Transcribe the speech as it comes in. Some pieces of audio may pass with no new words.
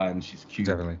and she's cute.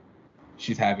 Definitely.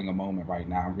 She's having a moment right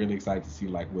now. I'm really excited to see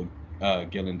like what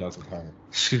Gillen does with her.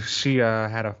 She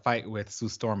had a fight with Sue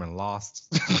Storm and lost.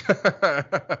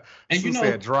 And Sue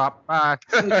said drop back.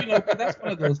 so but that's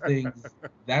one of those things.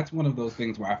 That's one of those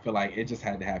things where I feel like it just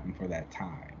had to happen for that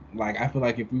time. Like I feel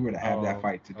like if we were to have that Oh,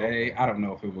 fight today, okay. I don't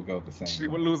know if it would go the same She way.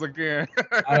 would lose again.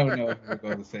 I don't know if it would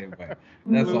go the same way.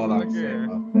 That's all Losing I'm saying again.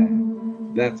 about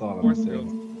that. That's all I'm Or still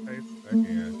saying. face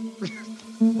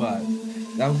again. But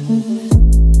that was a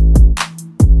little.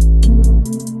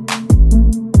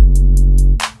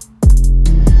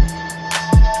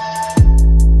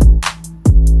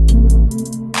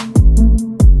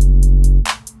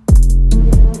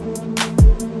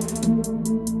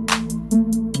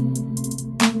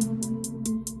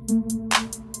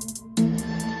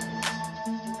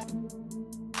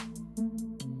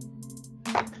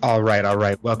 All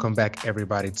right. Welcome back,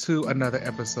 everybody, to another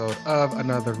episode of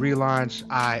Another Relaunch.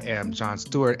 I am John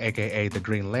Stewart, aka the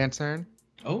Green Lantern.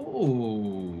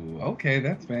 Oh, okay,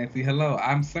 that's fancy. Hello,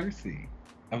 I'm Cersei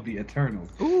of the Eternals.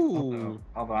 Ooh.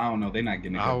 Although I don't know, they're not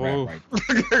getting a good Oh.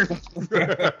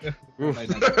 rap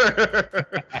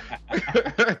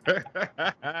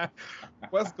right.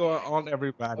 What's going on,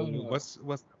 everybody? Uh,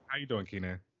 How you doing,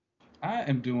 Keenan? I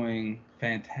am doing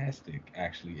fantastic,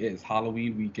 actually. It's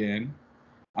Halloween weekend,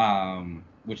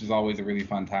 which is always a really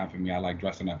fun time for me. I like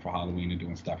dressing up for Halloween and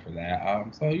doing stuff for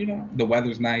that. So the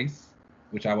weather's nice,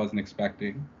 which I wasn't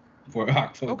expecting for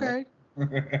October.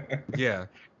 Okay. Yeah.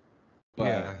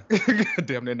 But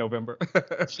Damn near November.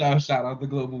 shout out to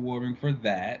global warming for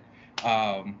that.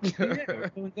 Yeah,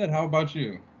 we're doing good. How about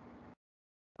you?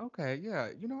 Okay, yeah.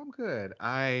 I'm good.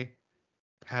 I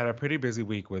had a pretty busy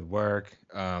week with work,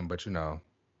 but that's Mm,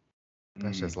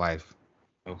 just life.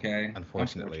 okay.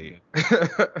 Unfortunately,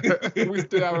 Unfortunate. we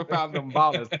still haven't found them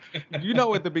ballers.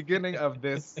 At the beginning of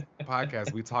this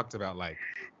podcast, we talked about like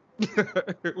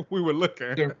we were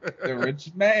looking. the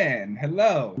rich man.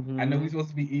 Hello. I know we're Mhm. supposed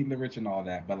to be eating the rich and all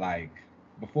that, but like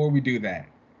before we do that,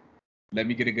 let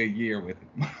me get a good year with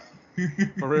it.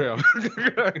 For real.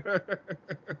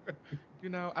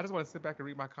 I just want to sit back and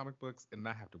read my comic books and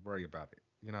not have to worry about it.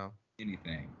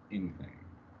 Anything.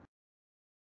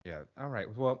 Yeah. All right.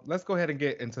 Well, let's go ahead and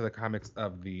get into the comics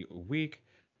of the week.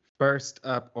 First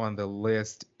up on the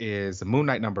list is Moon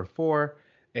Knight #4,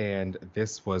 and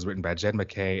this was written by Jed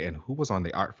MacKay. And who was on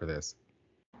the art for this?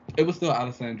 It was still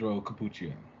Alessandro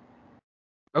Capuccio.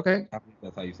 Okay. I think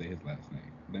that's how you say his last name.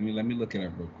 Let me look it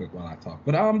up real quick while I talk.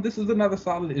 But this is another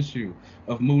solid issue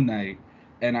of Moon Knight,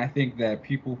 and I think that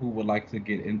people who would like to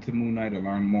get into Moon Knight or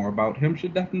learn more about him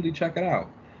should definitely check it out.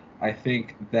 I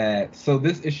think that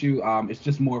this issue it's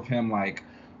just more of him like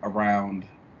around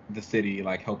the city,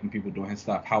 like helping people doing his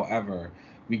stuff. However,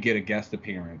 we get a guest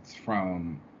appearance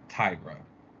from Tigra.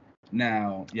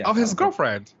 Now, Oh, yes, his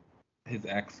girlfriend. his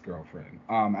ex-girlfriend,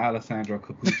 Alessandro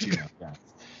Capuccio. Yes.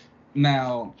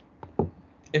 Now,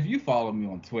 if you follow me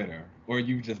on Twitter or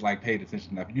you just like paid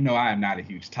attention enough, I am not a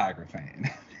huge Tiger fan.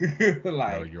 No,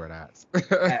 Like you're an ass.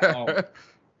 at all.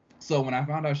 So when I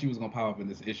found out she was gonna pop up in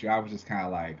this issue, I was just kind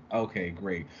of like, okay,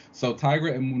 great. So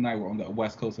Tigra and Moon Knight were on the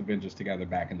West Coast Avengers together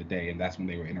back in the day, and that's when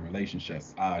they were in a relationship.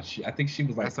 I think she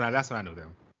was like, That's when I knew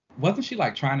them. wasn't she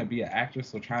like trying to be an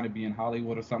actress or trying to be in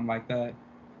Hollywood or something like that?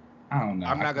 I don't know.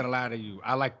 I'm not gonna lie to you.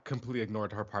 I like completely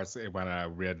ignored her parts when I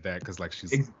read that because like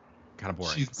she's kind of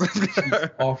boring. She's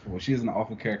awful. She is an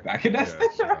awful character. I can that's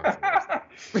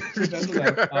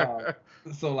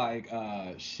so like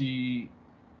she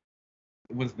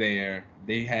was there.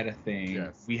 They had a thing.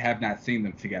 Yes. We have not seen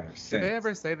them together Did since. they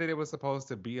ever say that it was supposed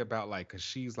to be about like, cause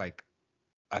she's like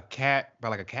a cat, but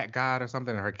like a cat god or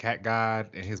something, and her cat god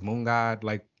and his moon god,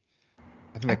 like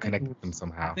I think that connected them I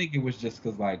somehow. think it was just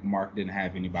because like Mark didn't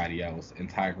have anybody else, and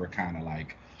Tigra kind of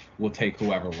like will take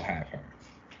whoever will have her.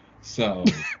 So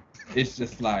it's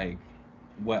just like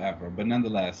whatever. But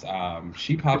nonetheless,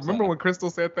 she pops Remember up. when Crystal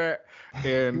said that?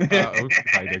 And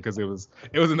because it was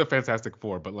in the Fantastic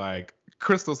Four, but like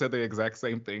Crystal said the exact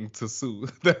same thing to Sue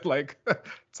that like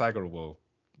Tiger will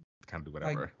kind of do Like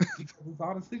whatever. because it's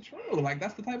honestly true. Like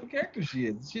that's the type of character she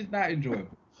is. She's not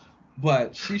enjoyable.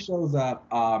 But she shows up,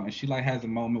 and she like has a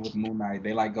moment with Moon Knight.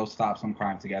 They like go stop some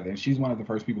crime together, and she's one of the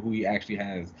first people who he actually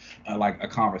has like a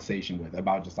conversation with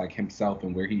about just like himself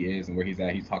and where he is and where he's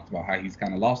at. He talks about how he's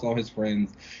kind of lost all his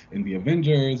friends in the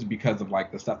Avengers because of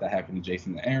like the stuff that happened to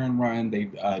Jason Aaron run. They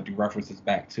do references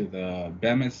back to the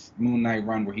Bemis Moon Knight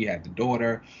run where he had the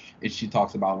daughter, and she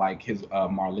talks about like his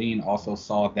Marlene also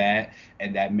saw that,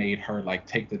 and that made her like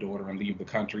take the daughter and leave the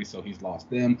country, so he's lost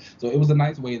them. So it was a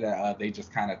nice way that they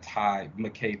just kind of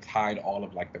MacKay tied all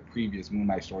of like the previous Moon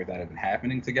Knight stories that have been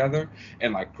happening together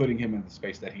and like putting him in the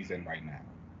space that he's in right now.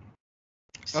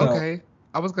 So Okay.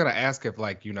 I was gonna ask if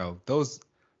like, those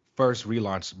first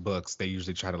relaunch books, they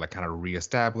usually try to like kind of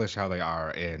reestablish how they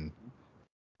are in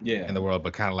yeah, the world,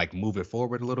 but kind of like move it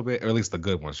forward a little bit, or at least the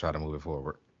good ones try to move it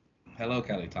forward. hello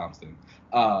Kelly Thompson.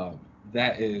 Um,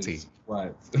 that T. is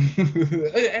what,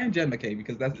 and Jen McKay,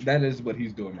 because that is what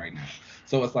he's doing right now.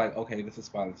 So it's like, okay, this is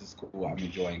fun, this is cool, I'm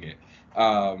enjoying it.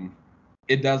 Um,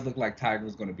 it does look like Tiger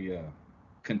is going to be a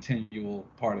continual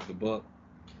part of the book.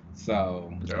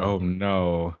 So Oh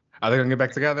no. Are they gonna get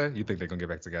back together? You think they're gonna get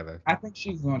back together? I think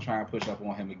she's gonna try and push up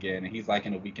on him again, and he's like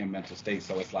in a weakened mental state.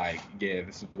 So it's like, yeah,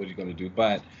 this is what he's gonna do.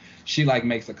 But she like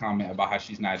makes a comment about how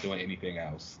she's not doing anything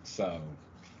else. So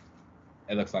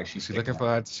it looks like she's sticking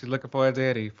on. She's looking for a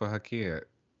daddy for her kid.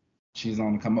 She's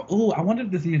on the come up. Ooh, I wonder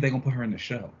if this means they're gonna put her in the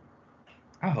show.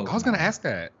 I I hope was gonna not. ask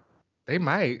that. They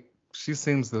might. She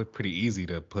seems to look pretty easy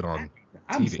to put I, on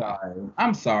I'm TV. sorry.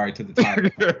 I'm sorry to the title.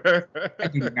 I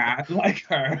do not like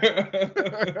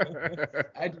her.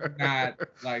 I do not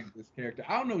like this character.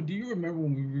 I don't know. Do you remember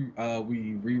when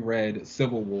we reread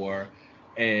Civil War,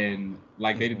 and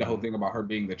like they did the whole Mhm. thing about her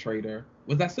being the traitor?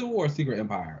 Was that Civil War or Secret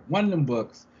Empire? One of them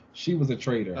books. She was a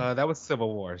traitor, That was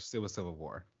Civil War. It was Civil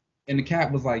War. and the cat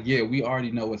was like, "Yeah, we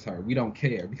already know it's her. We don't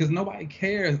care because nobody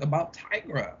cares about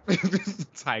Tigra."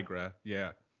 Tigra.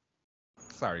 Yeah.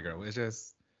 Sorry, girl. It's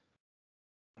just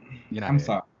you're not I'm it.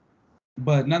 sorry,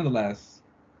 but nonetheless,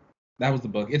 that was the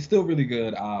book. It's still really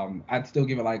good. I'd still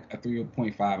give it like a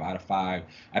 3.5 out of 5.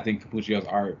 I think Capuccio's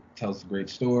art tells a great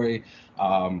story.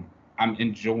 I'm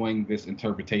enjoying this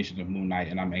interpretation of Moon Knight,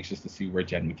 and I'm anxious to see where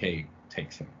Jed McKay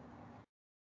takes him.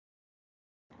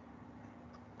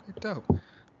 Dope.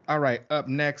 All right, up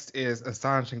next is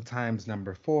Astonishing Times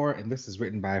 #4, and this is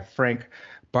written by Frank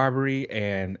Barbary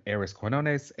and Eris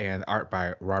Quinones, and art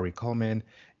by Rory Coleman.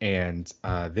 And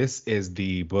this is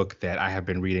the book that I have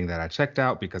been reading that I checked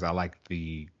out because I like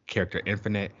the character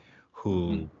Infinite,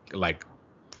 who like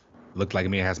looked like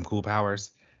me and had some cool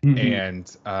powers.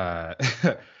 And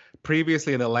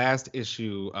previously in the last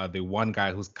issue, the one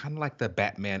guy who's kind of like the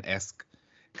Batman-esque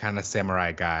kind of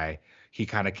samurai guy, he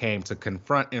kind of came to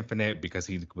confront Infinite because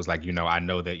he was like, I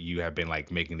know that you have been like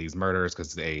making these murders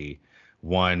because a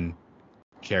one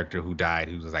character who died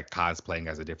who was like cosplaying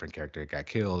as a different character got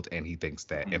killed, and he thinks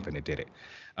that Infinite did it.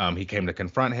 He came to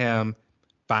confront him,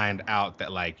 find out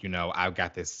that like, I've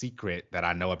got this secret that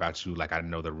I know about you, like I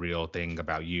know the real thing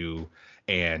about you,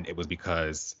 and it was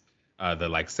because the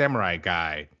like samurai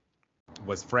guy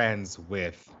was friends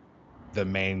with the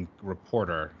main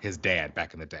reporter, his dad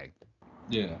back in the day.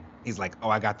 Yeah. He's like, oh,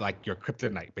 I got like your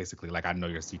kryptonite, basically, like I know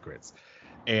your secrets.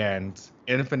 And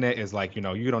Infinite is like, you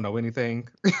don't know anything.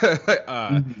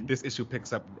 This issue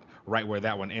picks up right where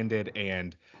that one ended,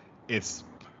 and it's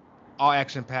all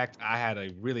action packed. I had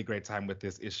a really great time with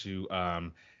this issue.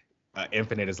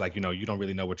 Infinite is like, you don't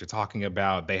really know what you're talking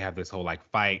about. They have this whole like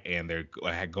fight, and they're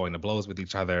going to blows with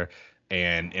each other.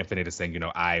 And Infinite is saying,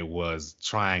 I was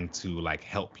trying to like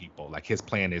help people. Like his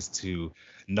plan is to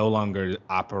no longer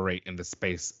operate in the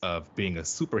space of being a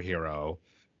superhero,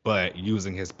 but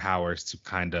using his powers to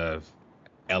kind of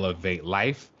elevate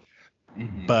life.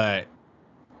 But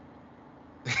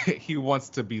he wants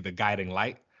to be the guiding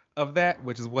light of that,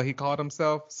 which is what he called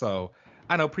himself. So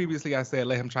I know previously I said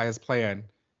let him try his plan.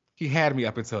 He had me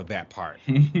up until that part.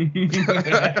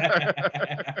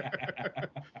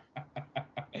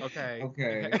 Okay.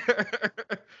 Okay.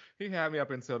 He had me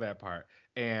up until that part.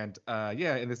 And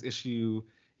yeah, in this issue,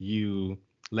 you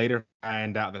later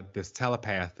find out that this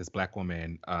telepath, this black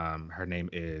woman, her name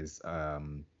is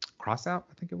Crossout,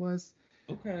 I think it was.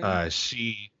 Okay.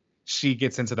 She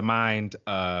gets into the mind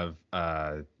of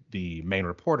the main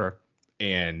reporter,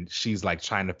 and she's like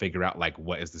trying to figure out like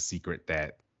what is the secret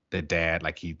that the dad,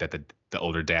 like the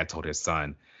older dad told his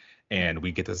son. And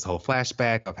we get this whole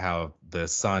flashback of how the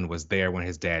son was there when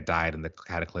his dad died in the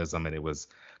cataclysm, and it was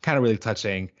kind of really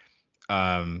touching.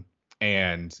 Um,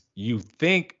 and you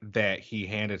think that he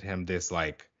handed him this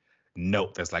like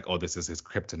note that's like, oh, this is his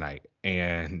kryptonite.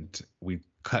 And we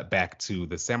cut back to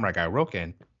the samurai guy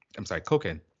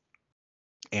Koken,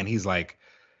 and he's like,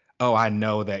 oh, I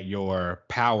know that your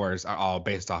powers are all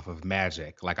based off of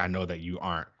magic. Like I know that you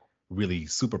aren't really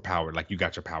super powered. Like you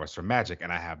got your powers from magic,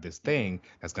 and I have this thing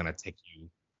that's gonna take you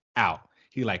out.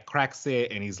 He like cracks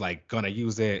it, and he's like gonna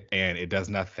use it, and it does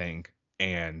nothing.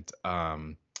 And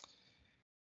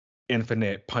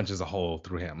Infinite punches a hole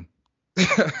through him,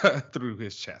 through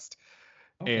his chest,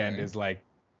 and Okay. is like,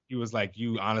 he was like,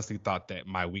 you honestly thought that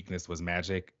my weakness was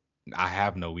magic. I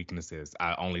have no weaknesses.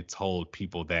 I only told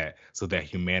people that so that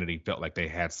humanity felt like they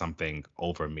had something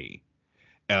over me.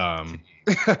 Um,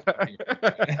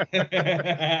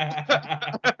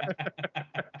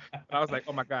 I was like,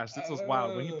 oh my gosh, this was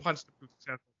wild. When he punched him through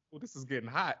the chest, oh, this is getting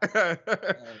hot.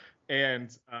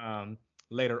 And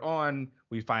later on,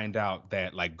 we find out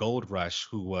that like Gold Rush,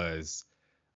 who was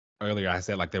earlier, I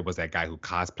said like there was that guy who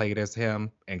cosplayed as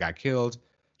him and got killed.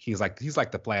 He's like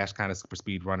the Flash kind of super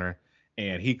speed runner,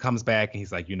 and he comes back and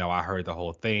he's like, I heard the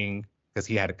whole thing because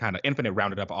he had kind of Infinite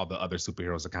rounded up all the other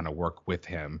superheroes to kind of work with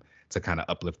him to kind of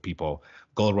uplift people.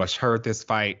 Gold Rush heard this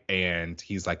fight and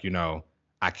he's like,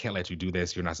 I can't let you do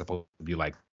this. You're not supposed to be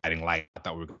like fighting light. I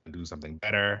thought we were going to do something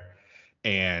better.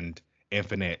 And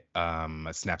Infinite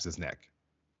snaps his neck,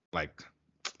 like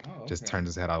just turns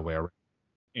his head all the way around.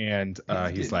 And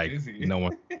he's like, busy. No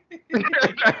one.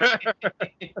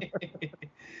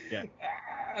 Yeah.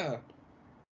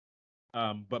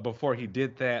 But before he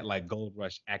did that, like Gold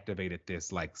Rush activated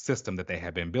this like system that they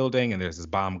had been building, and there's this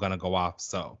bomb gonna go off.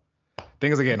 So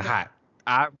things are getting hot.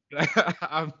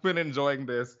 I've been enjoying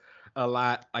this a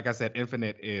lot. Like I said,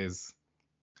 Infinite is.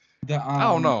 I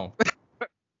don't know.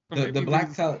 The Black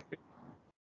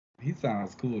He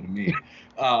sounds cool to me.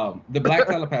 The Black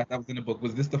Telepath that was in the book,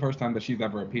 was this the first time that she's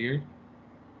ever appeared?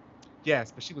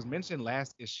 Yes, but she was mentioned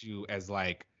last issue as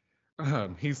like,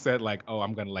 he said like, oh,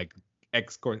 I'm gonna like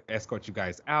escort you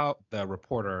guys out, the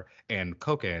reporter and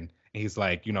Koken. And he's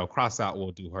like, Cross Out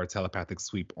will do her telepathic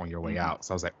sweep on your way out.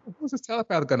 So I was like, who's this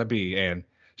telepath gonna be? And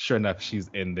sure enough, she's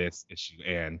in this issue,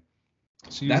 and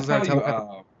she uses her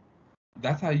telepathic.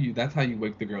 That's how you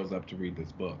wake the girls up to read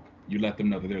this book. You let them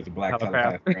know that there's a black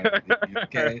telepath.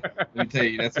 Okay, let me tell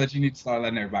you, that's what you need to start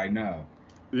letting everybody know.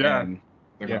 Yeah, and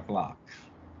they're gonna flock.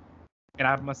 And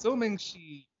I'm assuming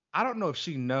I don't know if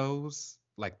she knows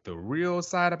like the real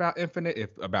side about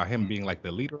Infinite, about him being like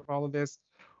the leader of all of this,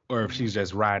 or if she's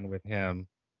just riding with him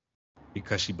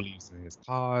because she believes in his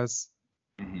cause.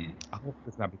 Mm-hmm. I hope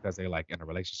it's not because they're like in a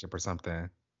relationship or something.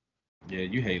 Yeah,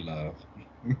 you hate love.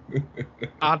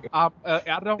 I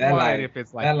don't that mind if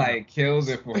it's like that like kills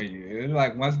it for you. It's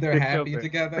like once they're happy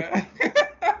together.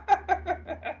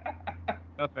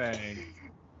 No thanks.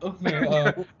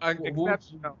 Okay.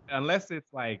 Except unless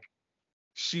it's like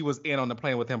she was in on the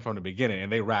plane with him from the beginning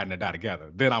and they riding it out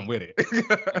together, then I'm with it.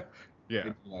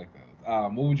 Yeah. Like those.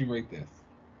 What would you rate this?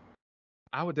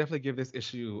 I would definitely give this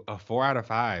issue a 4 out of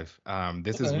 5.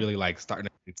 This is really like starting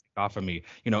to take off for me.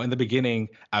 In the beginning,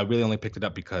 I really only picked it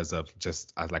up because of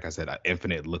just, like I said,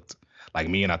 Infinite looked like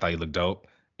me and I thought he looked dope.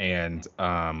 And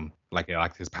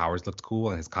like his powers looked cool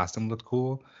and his costume looked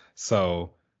cool.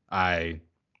 So I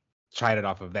tried it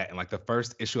off of that. And like the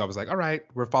first issue, I was like, all right,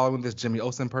 we're following this Jimmy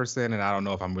Olsen person. And I don't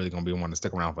know if I'm really going to be one to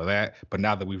stick around for that. But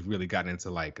now that we've really gotten into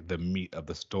like the meat of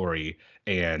the story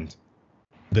and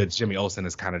the Jimmy Olsen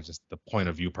is kind of just the point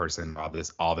of view person. All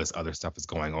this other stuff is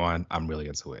going on. I'm really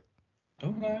into it.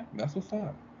 Okay, that's what's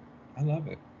up. I love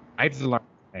it. I just learned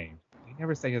his name. They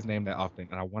never say his name that often,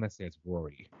 and I want to say it's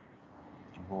Rory.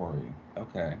 Rory.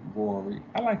 Okay, Rory.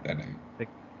 I like that name.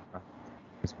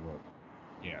 It's Rory.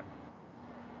 Yeah.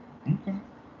 Okay.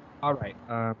 All right.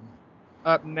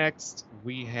 Up next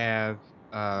we have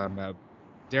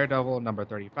Daredevil number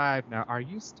 35. Now, are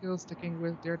you still sticking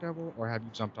with Daredevil, or have you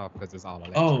jumped off because it's all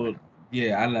Elektra? Oh,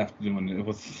 yeah, I left when it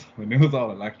was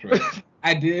all Elektra.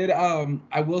 I did.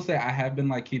 I will say I have been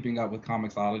like keeping up with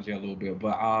Comixology a little bit,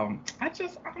 but I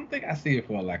don't think I see it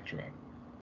for Elektra.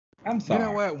 I'm sorry. You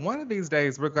know what? One of these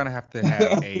days we're gonna have to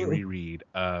have a reread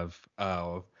of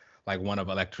like one of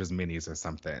Elektra's minis or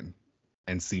something,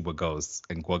 and see what goes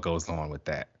on with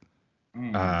that.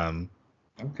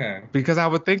 Okay. Because I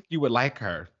would think you would like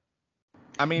her.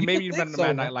 I mean, maybe you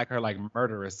might not like her like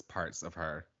murderous parts of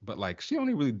her, but like she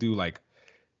only really do like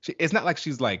it's not like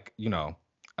she's like, So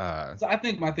I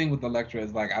think my thing with Elektra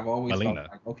is like I've always felt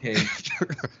like, okay,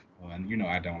 and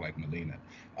I don't like Melina.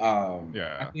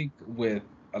 Yeah. I think with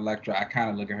Elektra, I kind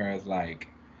of look at her as like,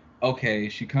 okay,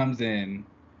 she comes in,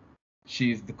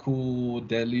 she's the cool,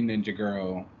 deadly ninja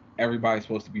girl. Everybody's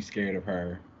supposed to be scared of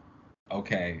her.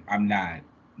 Okay, I'm not.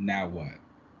 Now what?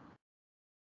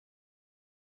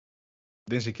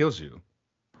 Then she kills you.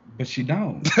 But she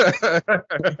don't.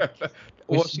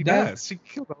 Well, she does. She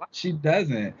kills a lot. She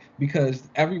doesn't, because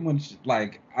everyone,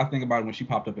 like, I think about it when she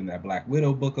popped up in that Black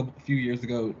Widow book a few years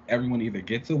ago. Everyone either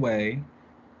gets away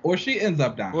or she ends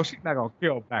up dying. Well, she's not gonna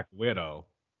kill Black Widow,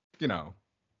 Then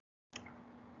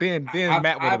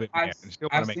Matt would have been mad, and she'll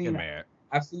want to make him mad.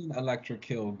 I've seen Elektra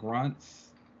kill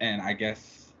grunts, and I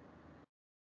guess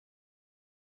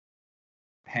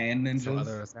hand ninjas. So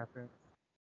other assassins.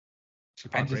 She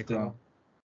fought Draco.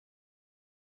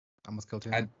 Almost killed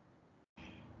him.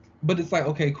 But it's like,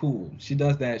 okay, cool. She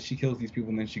does that. She kills these people,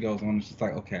 and then she goes on. It's just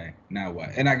like, okay, now what?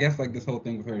 And I guess like this whole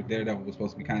thing with her Daredevil was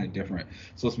supposed to be kind of different.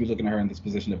 Supposed to be looking at her in this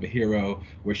position of a hero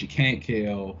where she can't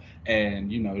kill,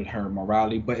 and her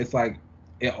morality. But it's like,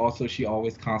 it also she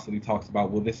always constantly talks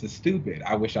about, well, this is stupid.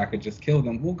 I wish I could just kill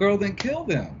them. Well, girl, then kill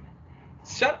them.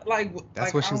 Shut That's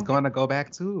like what I she's don't get. gonna go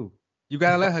back to. You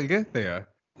gotta It's let like her get there.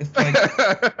 it's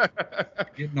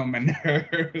like getting on my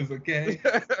nerves, okay?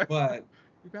 But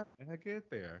You gotta let her get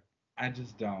there. I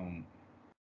just don't.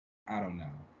 I don't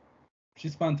know.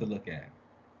 She's fun to look at.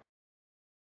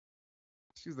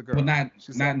 She's the Well, girl. not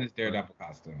She's not so in this Daredevil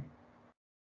costume.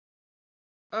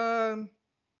 um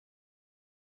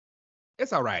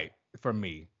it's all right for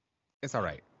me. It's all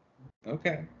right.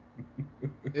 Okay.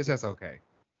 It's just okay.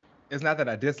 It's not that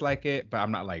I dislike it, but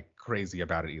I'm not like crazy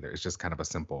about it either. It's just kind of a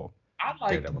simple I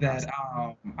liked Daredevil that.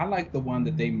 costume. I liked the one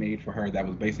that they made for her that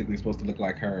was basically supposed to look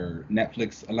like her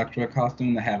Netflix Elektra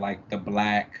costume that had like the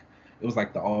black. It was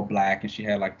like the all black, and she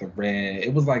had like the red.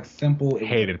 It was like simple. It was the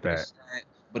Hated that. fishnet,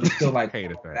 but it's still like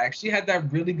Hated all that. black. She had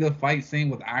that really good fight scene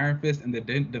with Iron Fist in the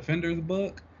Defenders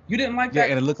book. You didn't like Yeah, that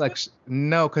and it looked costume? like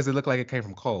no, because it looked like it came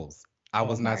from Coles. I Oh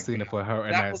was not my seeing god, it for her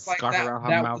and that that was like scarf that. around her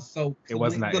That mouth. was so It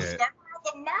was clean. not The it. scarf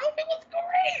around the mouth. It was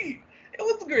great. It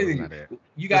was It was great. not it.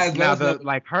 You This guys, let now us know. the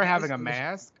like her Let us having a know what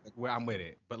mask, where I'm with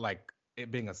it, but like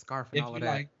it being a scarf and if all of you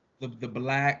that. like the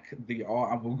black, the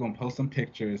all. We're gonna post some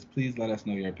pictures. Please let us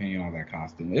know your opinion on that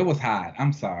costume. It was hot.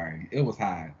 I'm sorry. It was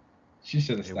hot. She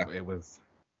should have It stuck. it was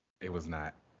it was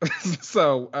not.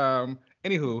 So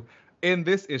anywho, in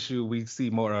this issue we see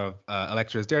more of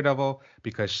Elektra's Daredevil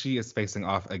because she is facing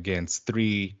off against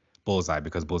three Bullseye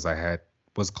because Bullseye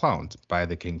was cloned by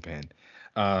the Kingpin.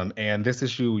 And this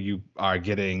issue you are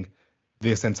getting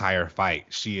this entire fight.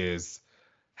 She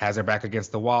has her back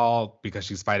against the wall because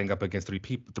she's fighting up against three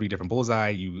different Bullseye.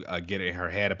 You get in her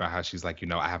head about how she's like,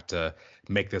 I have to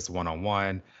make this one on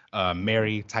one.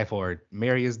 Mary Typhoid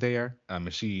Mary is there.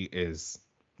 And she is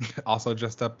also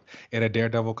dressed up in a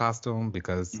Daredevil costume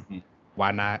because Mhm.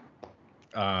 why not?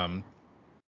 Um,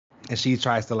 and she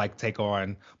tries to like take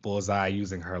on Bullseye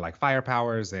using her like fire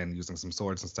powers and using some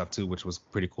swords and stuff too, which was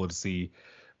pretty cool to see.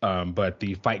 But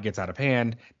the fight gets out of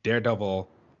hand. Daredevil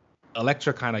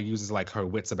Elektra kind of uses like her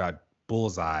wits about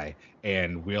Bullseye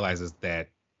and realizes that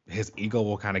his ego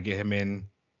will kind of get him in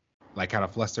like kind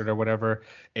of flustered or whatever.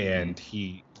 Mhm. And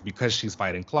because she's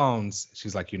fighting clones,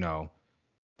 she's like,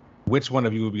 which one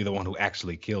of you would be the one who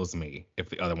actually kills me if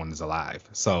the other one is alive?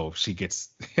 So she gets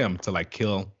him to like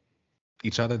kill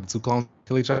each other, the two clones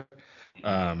kill each other.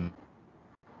 Um,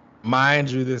 Mind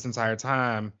you, this entire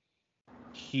time,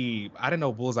 I didn't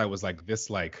know Bullseye was like this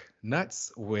like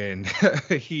nuts when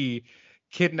he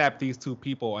kidnapped these two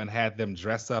people and had them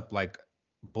dress up like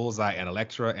Bullseye and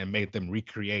Elektra and made them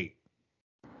recreate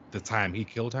the time he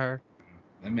killed her.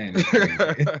 That man is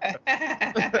crazy.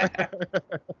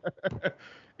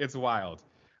 It's wild.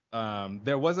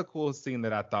 There was a cool scene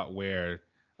that I thought where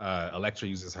Elektra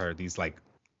uses these like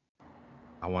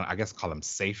I guess call them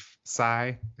safe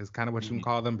psi is kind of what you can Mhm.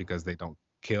 call them because they don't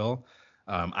kill.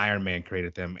 Iron Man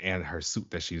created them and her suit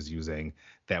that she's using.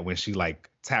 That when she like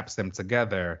taps them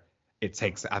together, it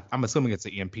takes. I'm assuming it's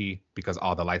an EMP because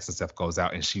all the lights and stuff goes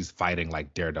out, and she's fighting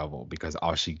like Daredevil because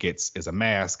all she gets is a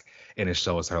mask, and it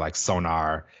shows her like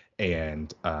sonar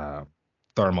and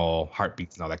thermal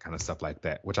heartbeats and all that kind of stuff like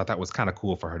that, which I thought was kind of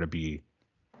cool for her to be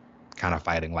kind of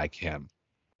fighting like him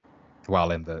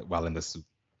while in the suit.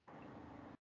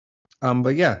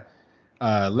 But yeah,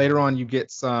 later on you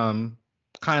get some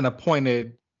kind of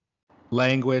pointed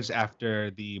language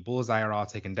after the Bullseye are all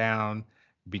taken down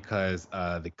because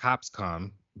the cops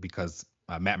come because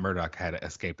Matt Murdock had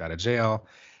escaped out of jail,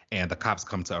 and the cops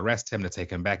come to arrest him to take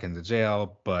him back into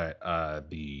jail. But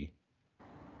the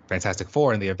Fantastic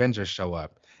Four and the Avengers show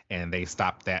up, and they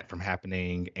stop that from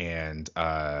happening. And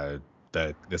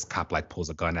this cop like pulls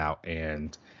a gun out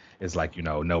and is like,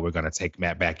 no, we're gonna take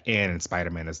Matt back in. And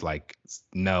Spider-Man is like,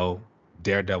 no.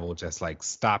 Daredevil just like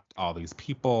stopped all these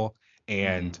people Mhm.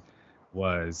 and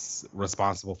was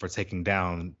responsible for taking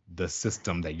down the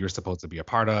system that you're supposed to be a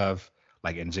part of,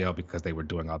 like in jail because they were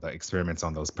doing all the experiments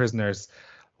on those prisoners.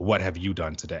 What have you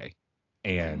done today?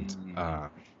 And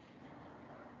Mm.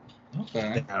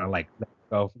 Okay. like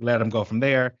let him go from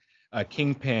there.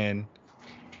 Kingpin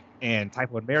and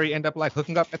Typhoid Mary end up like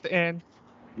hooking up at the end.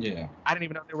 Yeah. I didn't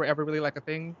even know they were ever really like a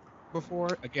thing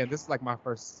before. Again, this is like my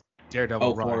first Daredevil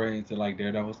Oh, run, foray into like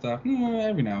Daredevil stuff.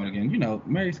 Every now and again,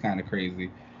 Mary's kind of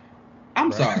crazy.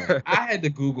 I'm sorry. right? I had to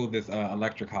Google this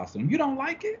Electra costume. You don't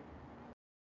like it?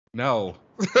 No.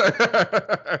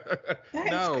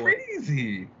 That's No,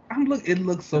 crazy. It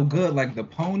looks so good. Like the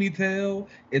ponytail,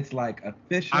 it's like I'm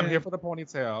here efficient. for the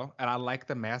ponytail, and I like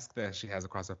the mask that she has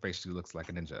across her face. She looks like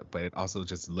a ninja, but it also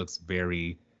just looks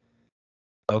very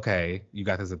okay. You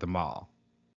got this at the mall.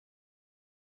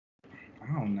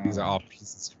 I don't These are know. all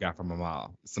pieces you got from a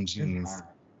mall. Some It's jeans.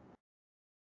 not.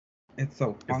 It's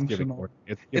so functional.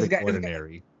 It's It's giving got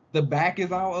ordinary. the back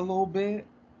is out a little bit.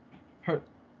 Her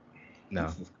No.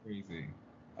 This is crazy.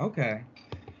 Okay.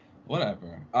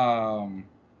 Whatever.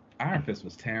 Iron Fist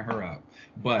was tearing her up.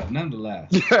 But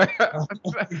nonetheless.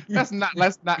 Let's not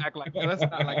act like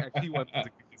he wants to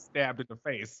get stabbed in the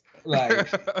face. Like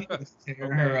he was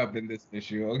tearing her up in this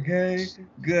issue, okay?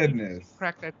 Goodness.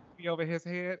 Crack that TV over his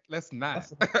head. Let's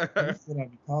not. That's what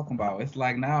I'm talking about. It's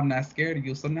like now I'm not scared of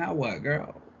you, so now what,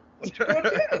 girl? What you gonna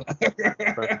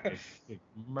do?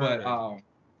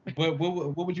 But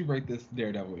what would you rate this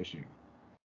Daredevil issue?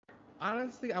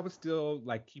 Honestly, I would still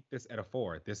like keep this at a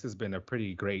 4. This has been a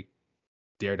pretty great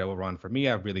Daredevil run for me.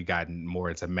 I've really gotten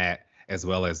more into Matt as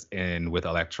well as in with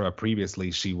Elektra. Previously,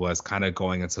 she was kind of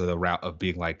going into the route of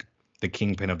being like the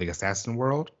kingpin of the assassin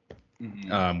world,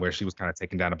 where she was kind of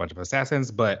taking down a bunch of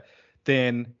assassins. But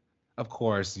then, of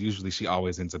course, usually she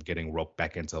always ends up getting roped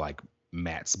back into like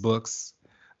Matt's books.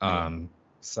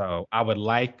 So I would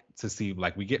like to see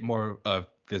like we get more of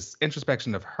this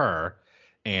introspection of her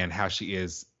and how she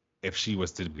is. If she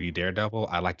was to be Daredevil,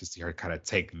 I'd like to see her kind of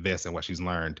take this and what she's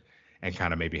learned and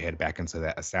kind of maybe head back into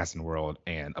that assassin world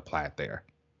and apply it there.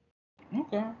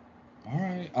 Okay. All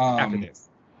right. After this.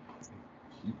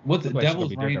 What's it?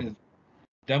 Devil's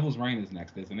Reign is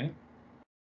next, isn't it?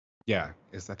 Yeah.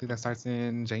 I think that starts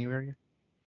in January.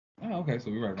 Oh, okay.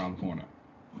 So we're right around the corner.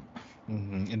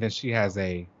 And then she has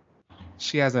a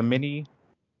mini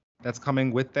that's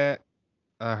coming with that.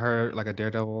 Her like a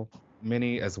Daredevil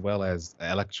mini as well as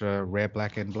Elektra Red,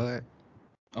 Black, and Blood.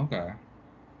 Okay.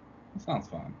 That sounds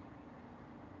fun.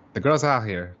 The girls out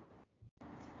here.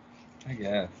 I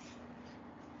guess.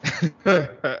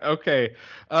 Okay.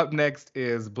 Up next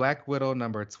is Black Widow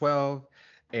number 12.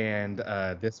 And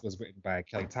this was written by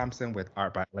Kelly Thompson with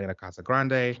art by Elena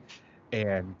Casagrande.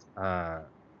 And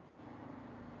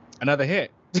another hit.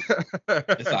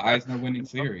 It's an Eisner winning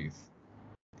series.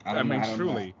 I mean,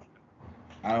 truly.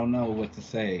 I don't know what to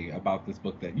say about this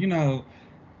book that,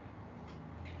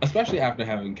 especially after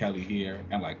having Kelly here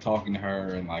and like talking to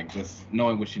her and like just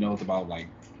knowing what she knows about like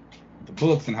the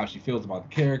books and how she feels about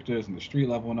the characters and the street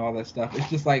level and all that stuff. It's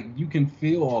just like you can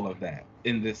feel all of that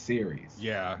in this series.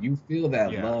 Yeah. You feel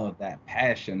that love, that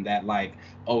passion, that like,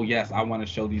 oh yes, I want to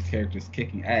show these characters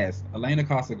kicking ass. Elena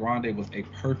Casagrande was a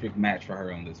perfect match for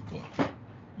her on this book.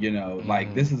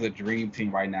 Like this is a dream team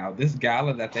right now. This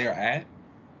gala that they are at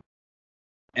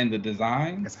and the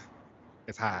design,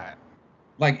 it's hot.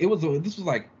 Like this was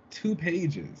like 2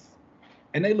 pages,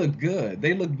 and they looked good.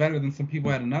 They looked better than some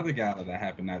people at another gala that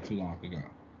happened not too long ago.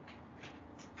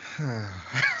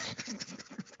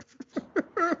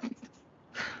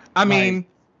 I mean,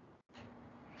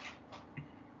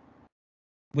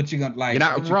 what you gonna like? You're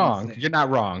not wrong. You're not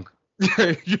wrong.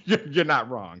 You're not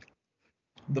wrong.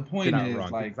 The point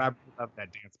is, like, I love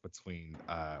that dance between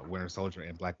Winter Soldier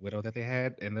and Black Widow that they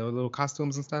had in their little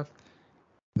costumes and stuff.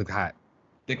 Look hot.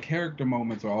 The character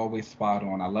moments are always spot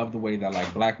on. I love the way that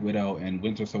like Black Widow and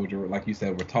Winter Soldier, like you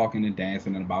said, were talking and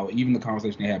dancing and about even the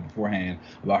conversation they had beforehand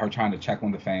about her trying to check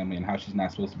on the family and how she's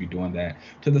not supposed to be doing that.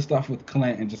 To the stuff with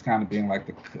Clint and just kind of being like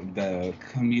the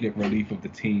comedic relief of the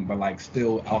team, but like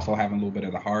still also having a little bit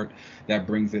of the heart that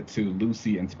brings it to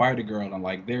Lucy and Spider-Girl and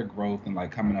like their growth and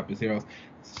like coming up as heroes.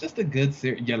 It's just a good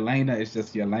series. Yelena is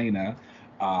just Yelena.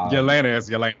 Yelena is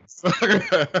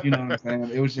Yelena. You know what I'm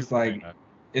saying? It was just like.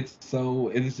 It's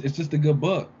just a good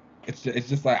book. It's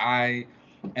just like I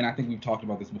think we've talked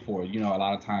about this before. A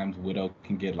lot of times Widow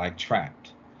can get like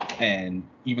trapped, and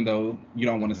even though you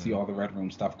don't want to see all the Red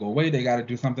Room stuff go away, they got to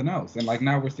do something else. And like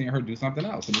now we're seeing her do something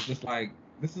else, and it's just like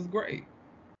this is great.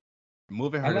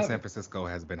 Moving her to San Francisco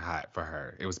has been hot for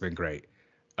her. It's been great.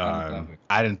 I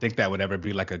didn't think that would ever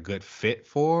be like a good fit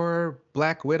for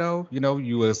Black Widow.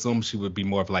 You would assume she would be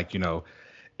more of like in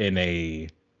a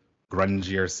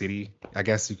grungier city, I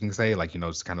guess you can say, like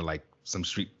just kind of like some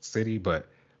street city, but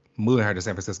moving her to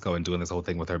San Francisco and doing this whole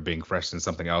thing with her being fresh and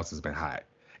something else has been hot.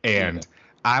 And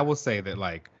I will say that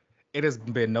like it has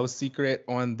been no secret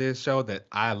on this show that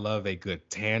I love a good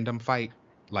tandem fight.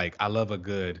 Like I love a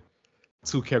good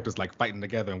 2 characters like fighting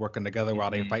together and working together while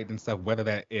they fight and stuff, whether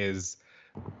that is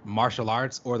martial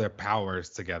arts or their powers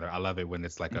together. I love it when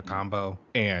it's like a combo,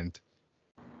 and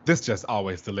this just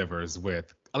always delivers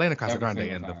with Elena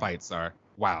Casagrande, and the fights are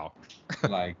wow.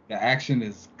 Like the action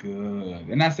is good,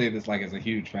 and I say this like as a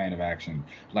huge fan of action.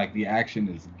 Like the action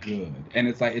is good, and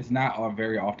it's like it's not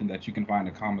very often that you can find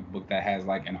a comic book that has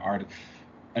like an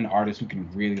artist who can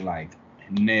really like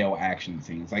nail action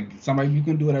scenes. Like somebody you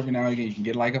can do it every now and again. You can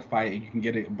get like a fight, you can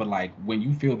get it, but like when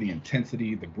you feel the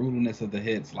intensity, the brutalness of the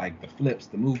hits, like the flips,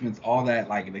 the movements, all that,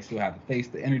 like they still have the face,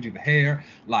 the energy, the hair.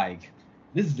 Like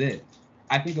this is it.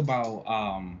 I think about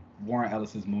Warren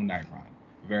Ellis's Moon Knight run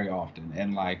very often,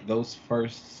 and like those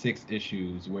first 6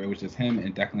 issues where it was just him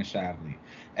and Declan Shalvey,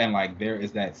 and like there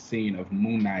is that scene of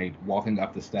Moon Knight walking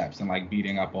up the steps and like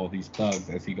beating up all these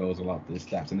thugs as he goes up the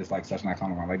steps, and it's like such an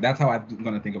iconic run. Like that's how I'm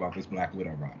gonna think about this Black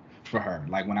Widow run for her.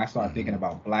 Like when I start thinking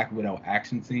about Black Widow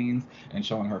action scenes and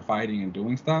showing her fighting and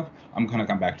doing stuff, I'm gonna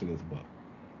come back to this book.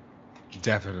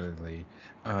 Definitely.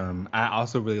 I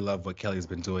also really love what Kelly's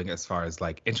been doing as far as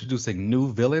like introducing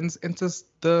new villains into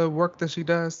the work that she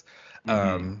does.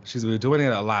 She's been doing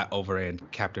it a lot over in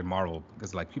Captain Marvel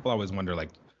because like people always wonder like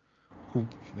who,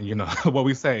 you know, what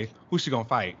we say, who's she gonna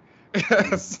fight?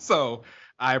 So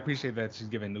I appreciate that she's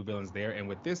giving new villains there. And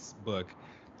with this book,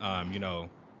 you know,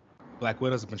 Black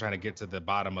Widow's been trying to get to the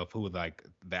bottom of who like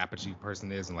the Apogee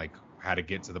person is and like how to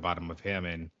get to the bottom of him.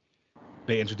 And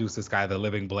they introduced this guy, the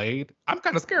Living Blade. I'm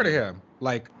kind of scared of him.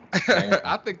 Like,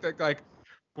 I think that like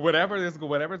whatever's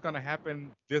gonna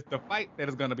happen, the fight that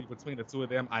is gonna be between the two of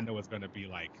them, I know it's gonna be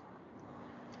like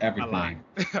Everything.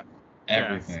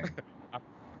 Everything. I'm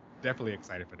definitely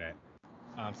excited for that.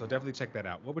 So definitely check that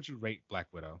out. What would you rate Black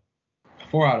Widow?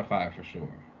 4 out of 5 for sure.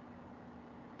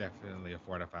 Definitely a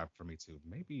 4 out of 5 for me too.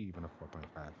 Maybe even a 4.5.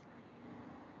 I'm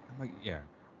like, yeah,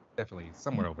 definitely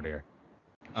somewhere over there.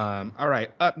 All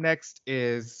right. Up next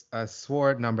is a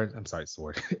sword number. I'm sorry,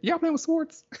 sword. Y'all playing with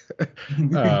swords?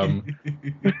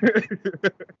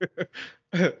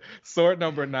 Sword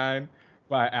number 9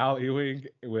 by Al Ewing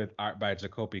with art by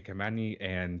Jacopi Kamani.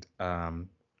 And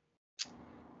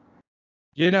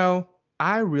you know,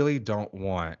 I really don't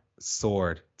want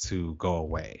Sword to go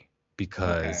away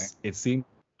because it seems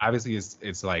obviously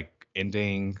it's like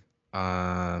ending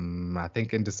I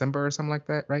think in December or something like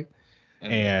that, right?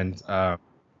 And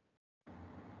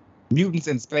Mutants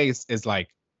in Space is like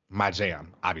my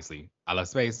jam, obviously. I love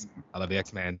space, I love the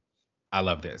X-Men, I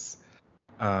love this.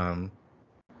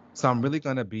 So I'm really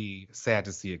gonna be sad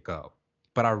to see it go.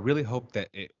 But I really hope that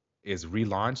it is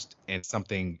relaunched and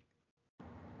something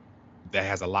that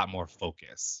has a lot more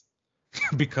focus.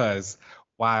 Because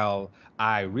while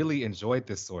I really enjoyed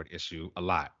this sword issue a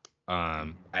lot,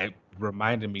 it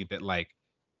reminded me that like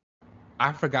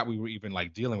I forgot we were even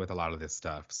like dealing with a lot of this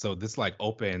stuff. So this like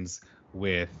opens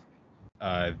with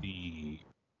the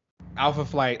Alpha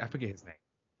Flight. I forget his name.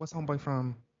 What's homeboy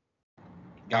from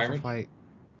Alpha Flight?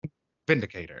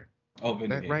 Vindicator. Oh,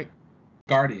 Vindicator. That right?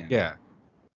 Guardian. Yeah.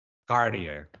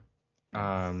 Guardian.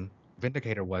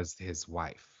 Vindicator was his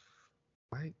wife,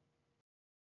 right?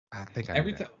 I think I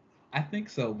every time. I think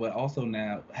so, but also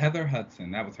now Heather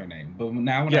Hudson, that was her name. But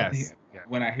now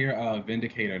when I hear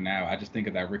Vindicator now, I just think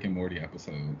of that Rick and Morty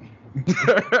episode.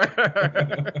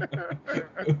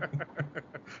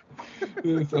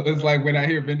 So it's like when I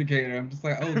hear Vindicator, I'm just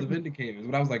like, oh, the Vindicators.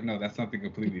 But I was like, no, that's something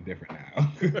completely different now.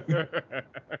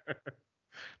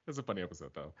 That's a funny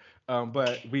episode though.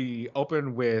 But we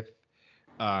open with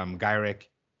Gyrich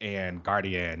and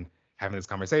Guardian having this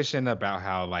conversation about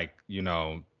how like, you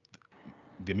know,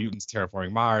 the mutants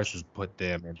terraforming Mars has put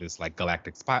them in this like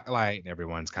galactic spotlight and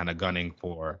everyone's kind of gunning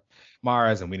for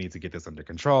Mars and we need to get this under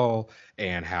control,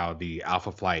 and how the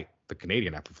Alpha Flight, the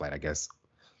Canadian Alpha Flight, I guess.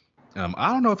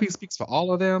 I don't know if he speaks for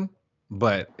all of them,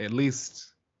 but at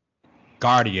least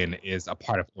Guardian is a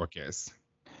part of Orchis.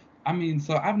 I mean,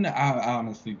 so I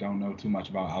honestly don't know too much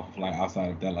about Alpha Flight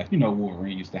outside of that. Like, you know,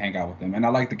 Wolverine used to hang out with them, and I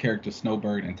like the characters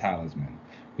Snowbird and Talisman,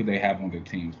 who they have on their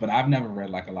teams. But I've never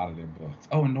read like a lot of their books.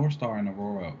 Oh, and North Star and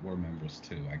Aurora were members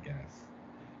too, I guess.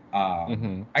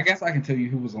 I guess I can tell you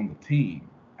who was on the team.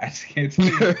 I just can't tell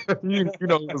you. You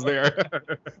know who was there.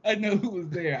 I know who was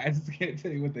there. I just can't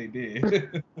tell you what they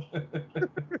did.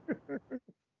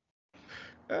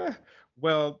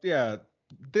 Well, yeah.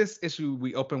 This issue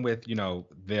we open with, you know,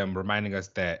 them reminding us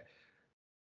that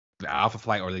the Alpha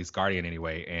Flight, or at least Guardian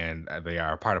anyway, and they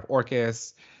are a part of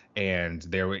Orchis, and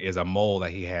there is a mole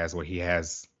that he has where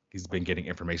he's been getting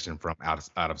information from out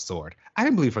of Sword. I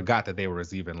didn't believe forgot that there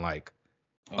was even like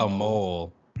a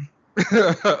mole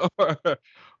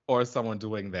or someone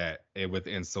doing that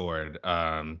within Sword.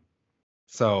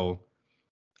 So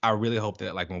I really hope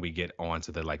that like when we get on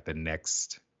to the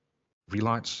next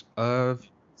relaunch of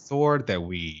Sword, that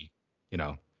we, you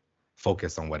know,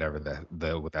 focus on whatever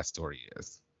what that story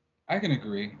is. I can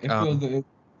agree. It feels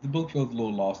the book feels a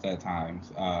little lost at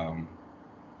times.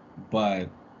 But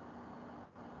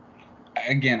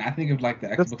again, I think of like the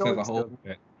The X books as a story's still whole.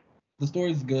 good. The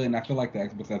story's good, and I feel like the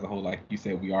X books as a whole, like you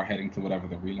said, we are heading to whatever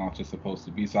the relaunch is supposed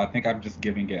to be. So I think I'm just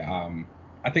giving it.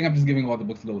 I think I'm just giving all the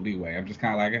books a little leeway. I'm just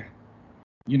kind of like,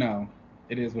 you know,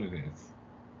 it is what it is.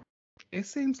 It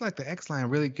seems like the X line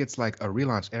really gets like a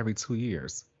relaunch every 2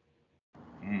 years.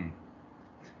 Mm.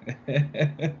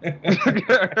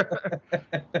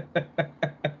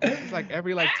 It's like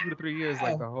every like 2 to 3 years,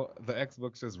 like the X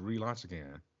books just relaunch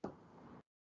again.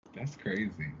 That's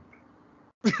crazy.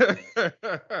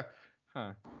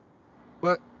 Huh.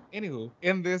 But anywho,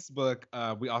 in this book,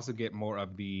 we also get more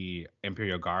of the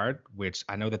Imperial Guard, which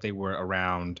I know that they were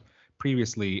around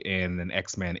previously in an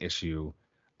X-Men issue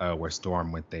where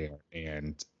Storm went there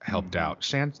and helped out.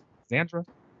 Xandra? I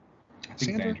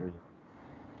think Xandra? Xandra.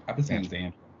 I've been saying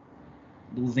Xandra.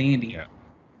 Little Zandy.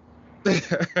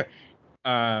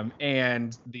 Yeah.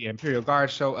 And the Imperial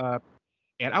Guard show up.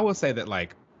 And I will say that,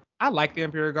 like, I like the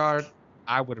Imperial Guard.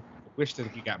 I would wish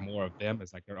that we got more of them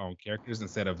as like their own characters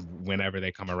instead of whenever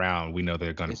they come around, we know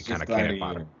they're going to be kind of cannon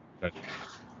fodder.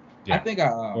 Yeah. I think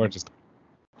or just.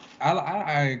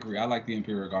 I agree. I like the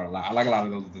Imperial Guard a lot. I like a lot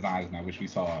of those designs, and I wish we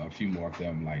saw a few more of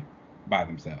them like by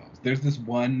themselves. There's this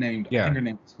one named I think her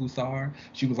name is Hussar.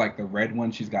 She was like the red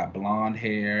one. She's got blonde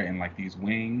hair and like these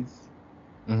wings.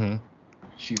 Mm-hmm.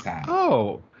 She's hot.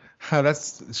 Oh,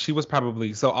 she was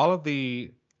probably so. All of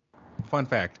the fun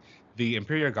fact: the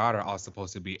Imperial Guard are all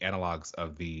supposed to be analogs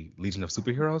of the Legion of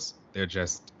Superheroes. They're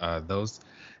just those,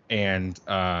 and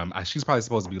she's probably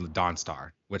supposed to be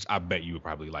Dawnstar, which I bet you would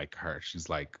probably like her. She's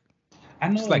like,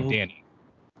 she's like Danny.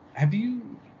 Have you're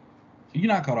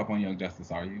not caught up on Young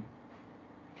Justice, are you?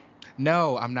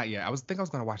 No, I'm not yet. I was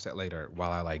gonna watch that later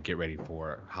while I like get ready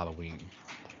for Halloween.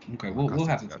 Okay, we'll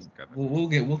have to.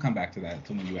 We'll come back to that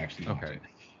when you actually watch it.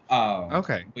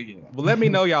 Okay. But yeah. Well, let me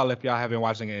know, y'all, if y'all have been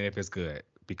watching it and if it's good,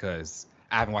 because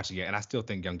I haven't watched it yet, and I still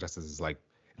think Young Justice is like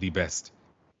the best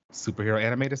superhero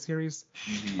animated series.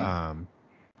 Mm-hmm.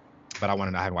 But I want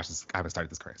to know. I haven't started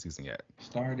this current season yet.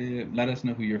 Started. Let us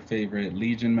know who your favorite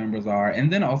Legion members are,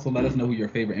 and then also let us know who your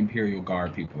favorite Imperial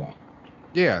Guard people are.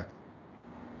 Yeah.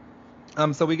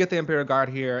 So we get the Imperial Guard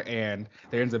here, and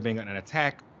there ends up being an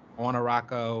attack on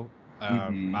Arakko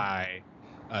by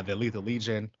the Lethal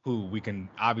Legion, who we can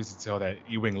obviously tell that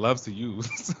Ewing loves to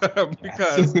use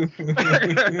because he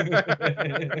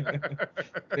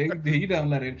doesn't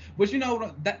let it. But you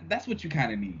know that's what you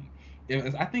kind of need.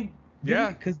 I think.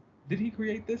 Because did he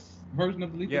create this version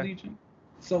of the Lethal Legion?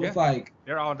 So it's like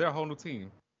they're a whole new team.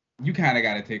 You kind of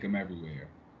got to take them everywhere.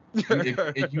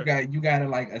 if you gotta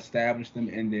like establish them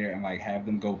in there and like have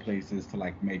them go places to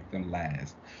like make them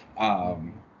last.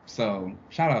 So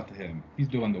shout out to him. He's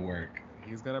doing the work.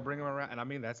 He's gonna bring them around, and I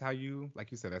mean that's how you,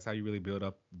 like you said, that's how you really build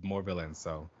up more villains.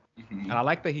 So, and I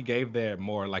like that he gave them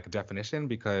more like a definition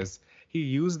because he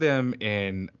used them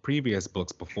in previous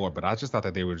books before, but I just thought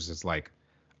that they were just like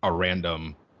a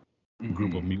random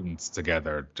group of mutants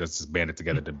together, just banded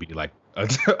together to be like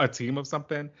a team of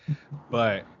something.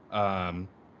 But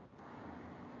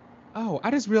oh,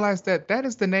 I just realized that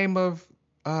is the name of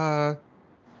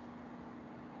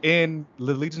in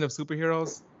the Legion of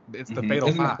Superheroes. It's the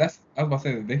Fatal Five. I was about to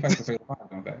say they fight the Fatal Five,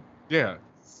 don't they? Yeah,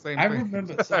 same I thing.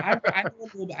 remember. So I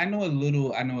know a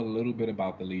little bit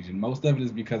about the Legion. Most of it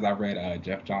is because I read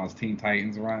Jeff Johns' Teen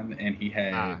Titans run, and he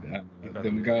had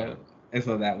them go, and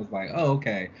so that was like, oh,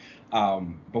 okay. But that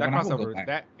when crossover, I go back,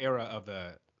 that era of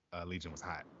the Legion was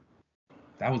hot.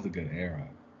 That was a good era.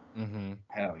 Mm-hmm.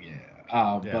 Hell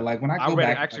yeah. But like when I go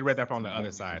back, I actually read that from the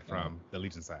other side, from the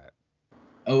Legion side.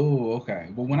 Oh, okay.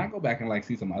 But when I go back and like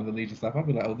see some other Legion stuff, I'll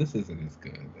be like, oh, this isn't as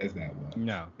good as that was.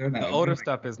 No, the older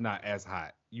stuff is not as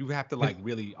hot. You have to like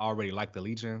really already like the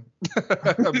Legion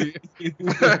to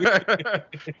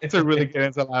really get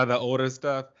into a lot of the older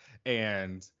stuff.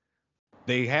 And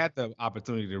they had the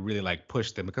opportunity to really like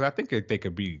push them because I think they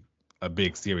could be a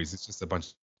big series. It's just a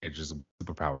bunch of just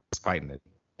superpowers fighting it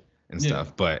and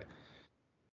stuff. But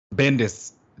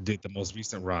Bendis did the most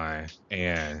recent run,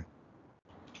 and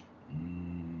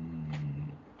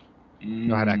you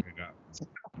know how that could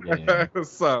go.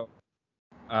 So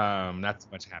not too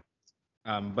much happens.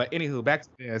 But anywho, back to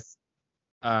this.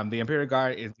 The Imperial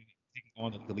Guard is taking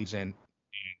on the Legion, and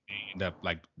they end up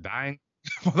like dying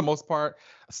for the most part.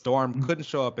 Storm couldn't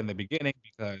show up in the beginning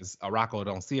because Arakko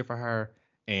don't see it for her,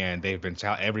 and they've been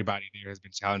everybody there has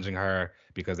been challenging her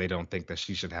because they don't think that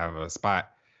she should have a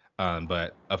spot.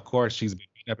 But of course, she's been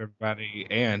beating up everybody,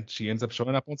 and she ends up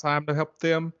showing up on time to help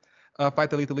them fight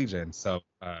the Lethal Legion. So,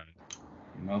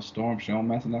 Storm, she don't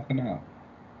mess nothing up.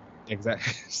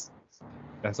 Exactly.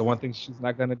 That's the one thing she's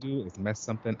not gonna do is mess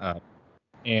something up.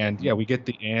 And yeah, we get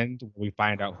the end. We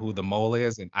find out who the mole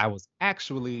is, and I was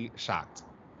actually shocked.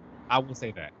 I will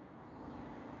say that.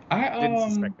 I Didn't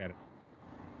suspect that.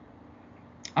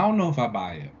 I don't know if I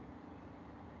buy it.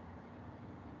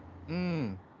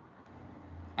 Mm,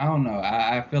 I don't know.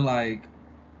 I feel like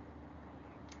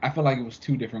it was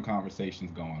two different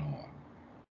conversations going on,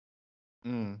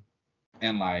 mm.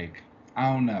 and like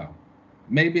I don't know.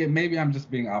 Maybe I'm just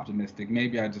being optimistic.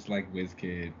 Maybe I just like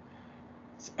WizKid.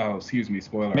 Oh, excuse me.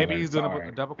 Spoiler Maybe alert. he's doing a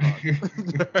Sorry. double cross.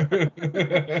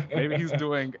 Maybe he's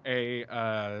doing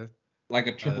like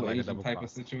a triple like a agent double type of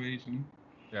cross. situation.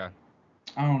 Yeah.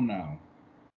 I don't know.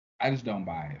 I just don't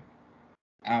buy it.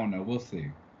 I don't know. We'll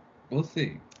see. We'll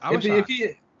see. I was shocked. I If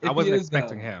he wasn't is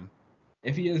expecting though, him.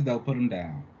 if he is though, put him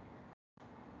down.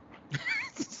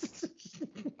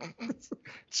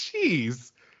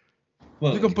 Jeez.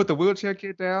 Fully. You gonna put the wheelchair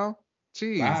kid down?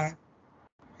 Jeez. Bye.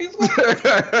 He's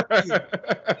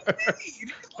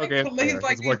okay, he's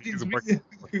like he's working.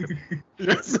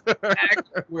 Yes.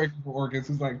 working for organs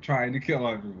who's like trying to kill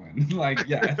everyone. Like,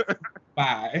 yes.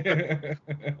 Bye.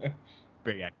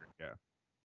 Very accurate, yeah.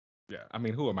 Yeah. I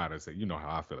mean, who am I to say? You know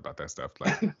how I feel about that stuff.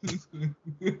 Like send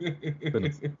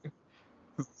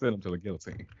him to the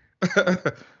guillotine.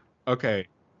 Okay.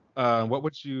 What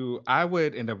would you I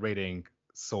would end up rating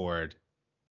Sword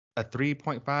a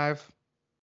 3.5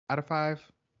 out of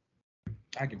 5.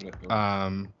 I give it a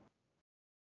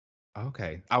 3.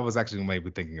 Okay. I was actually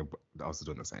maybe thinking of also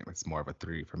doing the same. It's more of a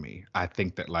 3 for me. I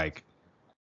think that like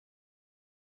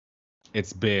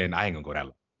it's been I ain't gonna go that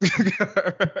low.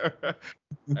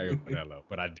 I ain't gonna go that low.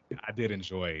 But I did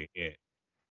enjoy it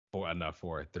enough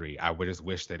for a 3. I would just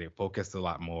wish that it focused a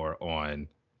lot more on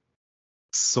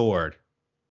Sword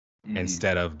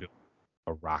instead of building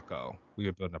a Rocco. We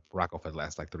were building up Rocco for the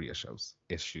last like 3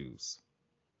 issues.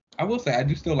 I will say I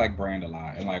do still like Brand a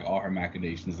lot and like all her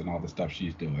machinations and all the stuff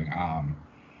she's doing.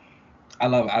 I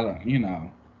love you know,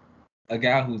 a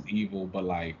guy who's evil but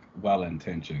like well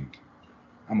intentioned.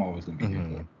 I'm always gonna be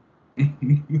here for.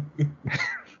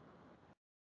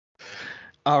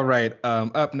 All right.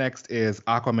 Up next is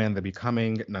Aquaman the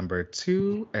Becoming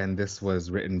 #2, and this was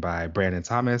written by Brandon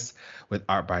Thomas with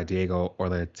art by Diego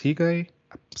Ortiga.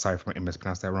 Sorry if I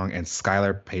mispronounced that wrong, and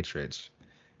Skylar Patridge.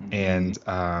 And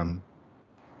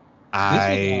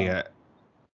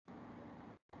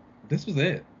this was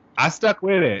it. I stuck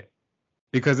with it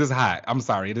because it's hot. I'm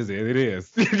sorry, it is.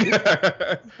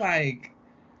 It's like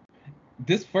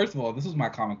this. First of all, this was my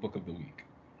comic book of the week.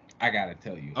 I gotta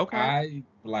tell you. Okay. I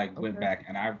went back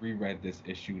and I reread this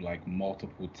issue like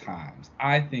multiple times.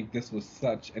 I think this was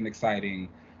such an exciting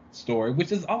story,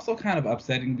 which is also kind of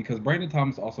upsetting because Brandon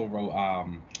Thomas also wrote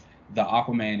the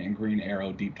Aquaman and Green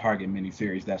Arrow Deep Target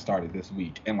miniseries that started this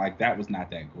week, and like that was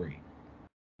not that great.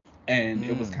 And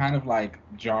it was kind of like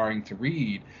jarring to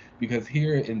read because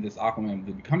here in this Aquaman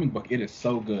the Becoming book, it is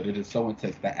so good. It is so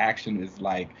intense. The action is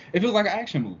like it feels like an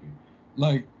action movie.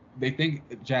 Like they think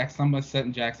someone's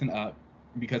setting Jackson up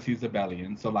because he's a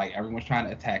Bellion. So like everyone's trying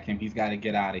to attack him. He's got to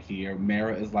get out of here.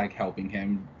 Mara is like helping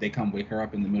him. They come wake her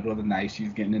up in the middle of the night.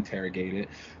 She's getting interrogated.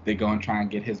 They go and try and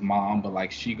get his mom, but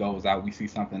like she goes out. We see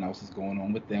something else is going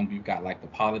on with them. We've got like the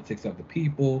politics of the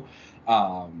people.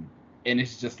 And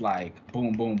it's just like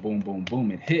boom, boom, boom, boom,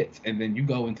 boom. It hits, and then you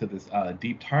go into this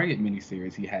Deep Target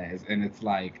miniseries he has, and it's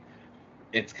like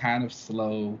it's kind of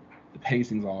slow. The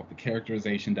pacing's off. The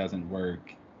characterization doesn't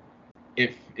work.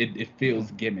 If it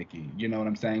feels gimmicky, you know what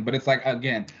I'm saying? But it's like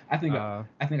again, I think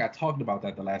I talked about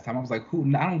that the last time. I was like,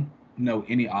 I don't know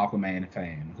any Aquaman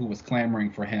fan who was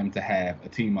clamoring for him to have a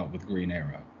team up with Green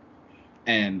Arrow,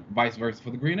 and vice versa for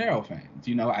the Green Arrow fans.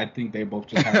 You know, I think they both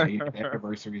just had 80th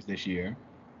anniversaries this year,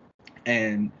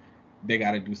 and they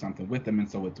got to do something with them. And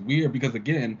so it's weird because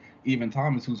again, even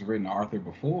Thomas, who's written Arthur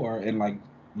before, in like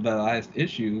the last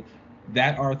issue,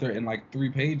 that Arthur in like 3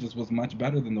 pages was much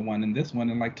better than the one in this one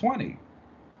in like 20.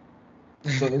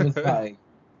 So it was like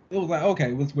okay,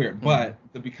 it was weird, but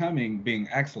the Becoming being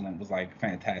excellent was like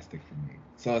fantastic for me.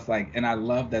 So it's like, and I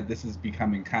love that this is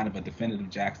becoming kind of a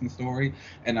definitive Jackson story,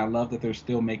 and I love that they're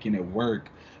still making it work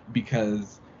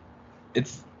because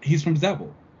he's from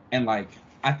Zebul, and like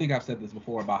I think I've said this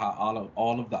before about how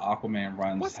all of the Aquaman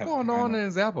runs. What's going on in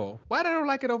Zebul? Why don't I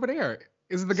like it over there?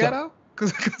 Is it the ghetto?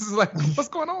 Because it's like, what's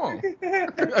going on?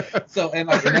 And that's what I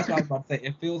was about to say.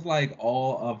 It feels like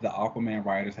all of the Aquaman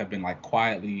writers have been like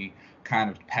quietly kind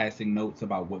of passing notes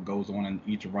about what goes on in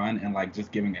each run and like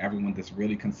just giving everyone this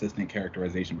really consistent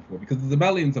characterization before. Because the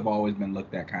Zebellians have always been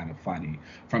looked at kind of funny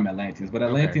from Atlanteans, but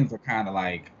Atlanteans are kind of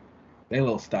like they're a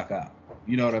little stuck up.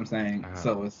 You know what I'm saying?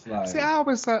 So it's like, see, I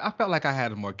always I felt like I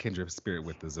had a more kindred spirit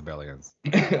with the Zebellians.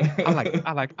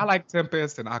 I like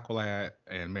Tempest and Aqualad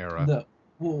and Mera.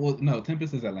 No,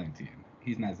 Tempest is Atlantean.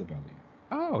 He's not Zebellian.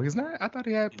 Oh, he's not. I thought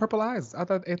he had purple eyes. I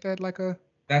thought it had like a.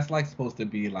 That's like supposed to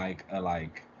be like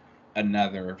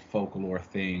another folklore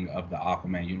thing of the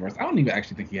Aquaman universe. I don't even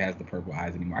actually think he has the purple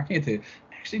eyes anymore. I can't tell.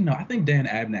 Actually, no. I think Dan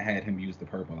Abnett had him use the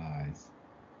purple eyes,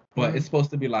 but it's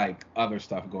supposed to be like other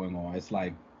stuff going on. It's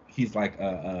like he's like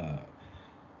a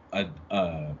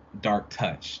dark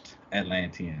touched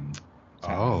Atlantean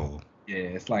child. Oh. Yeah,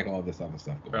 it's like all this other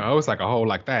stuff going on. Oh, it's like a whole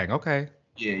like thing. Okay.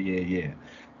 Yeah.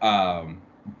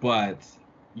 But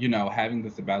having the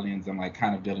Sibelians and like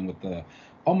kind of dealing with the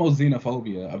almost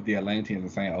xenophobia of the Atlanteans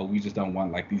and saying, "Oh, we just don't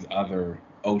want like these other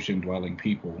ocean-dwelling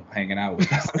people hanging out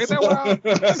with us." Ain't that wild?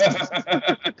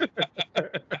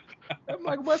 I'm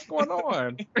like, what's going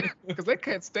on? Because they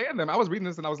can't stand them. I was reading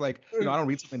this and I was like, I don't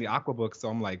read so many Aqua books, so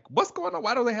I'm like, what's going on?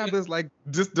 Why do they have this like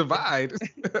just divide?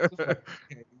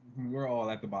 We're all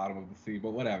at the bottom of the sea,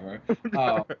 but whatever.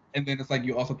 And then it's like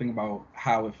you also think about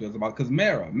how it feels about, because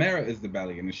Mera is the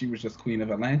Bellion, and she was just queen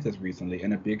of Atlantis recently,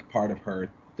 and a big part of her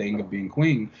thing of being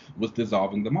queen was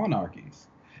dissolving the monarchies.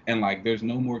 And like there's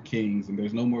no more kings and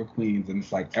there's no more queens, and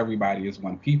it's like everybody is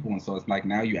one people. And so it's like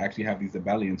now you actually have these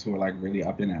Abellians who are like really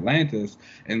up in Atlantis,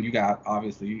 and you got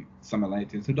obviously some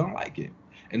Atlanteans who don't like it.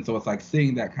 And so it's like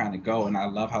seeing that kind of go, and I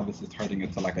love how this is turning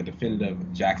into like a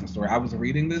definitive Jackson story. I was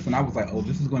reading this and I was like, oh,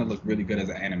 this is going to look really good as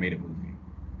an animated movie.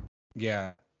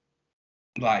 Yeah.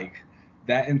 Like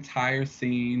that entire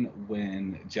scene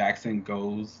when Jackson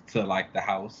goes to like the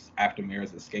house after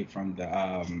Mira's escaped from the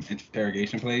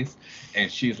interrogation place,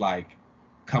 and she's like,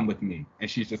 come with me, and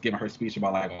she's just giving her speech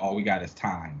about like, all we got is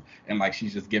time, and like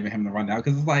she's just giving him the rundown,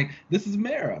 because it's like this is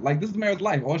Mera, like this is Mera's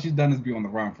life. All she's done is be on the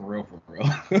run for real.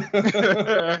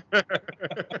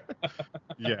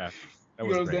 Yeah, that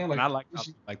was great. Like, and I like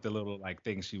the little like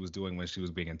things she was doing when she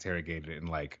was being interrogated, and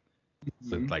like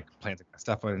with like planting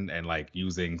stuff and like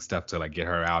using stuff to like get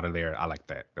her out of there. I like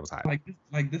that. That was hot.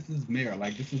 Like this is Mera.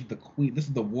 Like this is the queen. This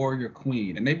is the warrior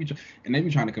queen. And they be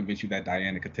trying to convince you that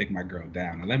Diana could take my girl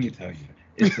down. And let me tell you,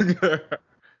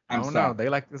 I don't know. They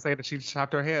like to say that she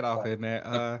chopped her head off in that.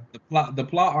 The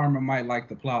plot armor might like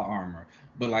the plot armor,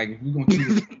 but like if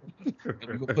we're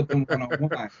gonna put them one on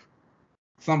one,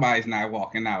 somebody's not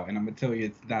walking out, and I'm gonna tell you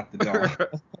it's not the dog.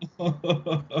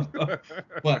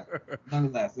 But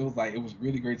nonetheless, it was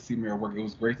really great to see Mera work. It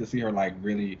was great to see her like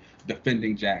really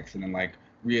defending Jackson and like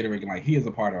reiterating like he is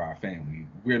a part of our family.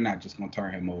 We're not just gonna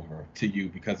turn him over to you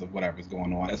because of whatever's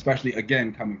going on. Especially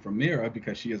again coming from Mera,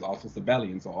 because she is also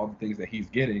Sibelian, so all the things that he's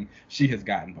getting, she has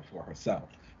gotten before herself.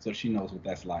 So she knows what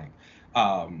that's like.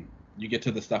 You get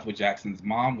to the stuff with Jackson's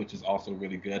mom, which is also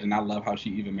really good. And I love how she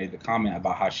even made the comment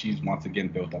about how she's once again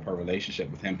built up her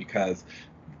relationship with him, because,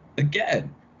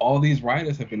 again, all these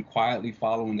writers have been quietly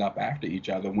following up after each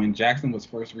other. When Jackson was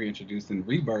first reintroduced in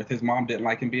Rebirth, his mom didn't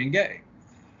like him being gay,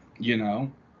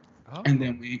 Oh. And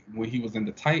then when he was in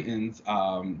the Titans,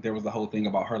 there was the whole thing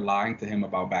about her lying to him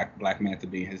about Black Manta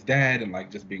being his dad and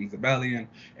like just being Zebellian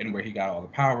and where he got all the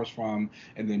powers from.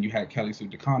 And then you had Kelly Sue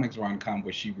DeConnick's run come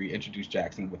where she reintroduced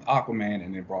Jackson with Aquaman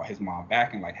and then brought his mom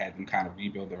back and like had them kind of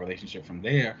rebuild the relationship from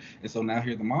there. And so now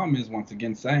here the mom is once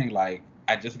again saying like,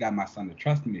 I just got my son to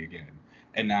trust me again.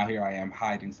 And now here I am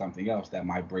hiding something else that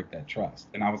might break that trust.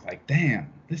 And I was like,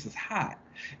 damn, this is hot.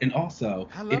 And also,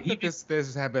 I love that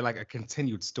this has been like a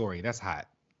continued story. That's hot.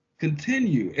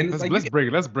 Continue. And it's let's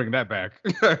bring that back.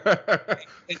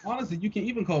 And honestly, you can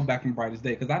even call back from Brightest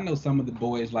Day, because I know some of the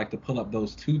boys like to pull up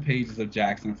those 2 pages of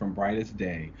Jackson from Brightest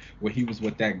Day where he was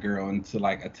with that girl and to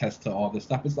like attest to all this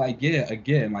stuff. It's like, yeah,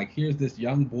 again, like here's this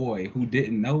young boy who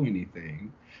didn't know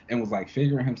anything and was like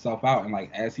figuring himself out, and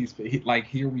like as he's like,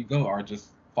 here we go, are just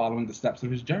following the steps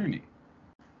of his journey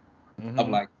of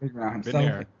like figuring out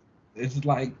himself. It's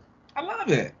like, I love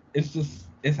it. It's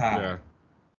hot. Yeah.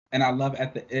 And I love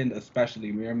at the end,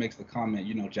 especially, Mera makes the comment,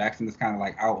 Jackson is kind of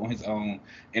like out on his own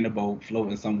in a boat,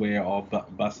 floating somewhere, all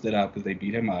busted up because they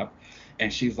beat him up.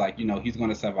 And she's like, he's going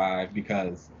to survive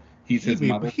because he's his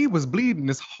mother. He was bleeding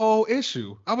this whole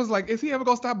issue. I was like, is he ever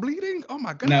going to stop bleeding? Oh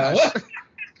my gosh. No.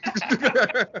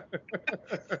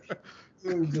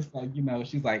 It was just like,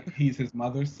 she's like, he's his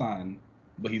mother's son,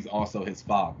 but he's also his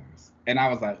father's. And I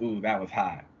was like, ooh, that was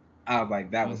hot. I was like,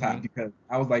 that was hot, because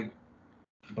I was like,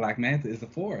 Black Manta is a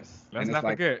force. Let's not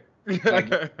forget. It's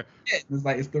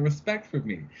like, it's the respect for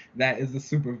me. That is a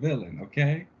super villain,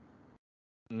 okay?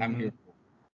 I'm here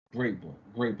for it.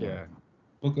 Great book. Yeah.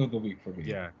 Book of the week for me.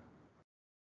 Yeah.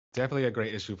 Definitely a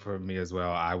great issue for me as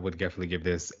well. I would definitely give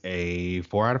this a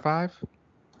 4 out of 5.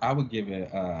 I would give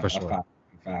it for sure. a 5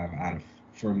 out of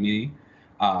for me.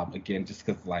 Again, just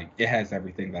because like it has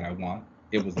everything that I want.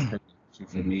 It was a perfect issue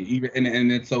for me. Even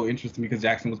and it's so interesting because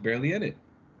Jackson was barely in it.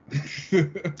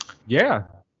 Yeah.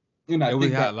 I It was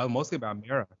think that mostly about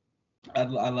Mira. I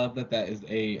love that is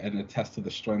an attest to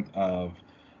the strength of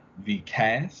the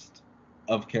cast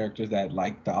of characters that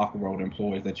like the Aquaworld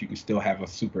employs, that you can still have a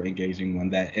super engaging one,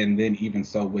 that and then even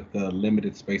so with the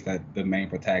limited space that the main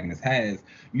protagonist has,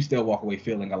 you still walk away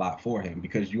feeling a lot for him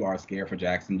because you are scared for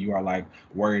Jackson, you are like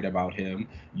worried about him,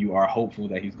 you are hopeful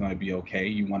that he's going to be okay,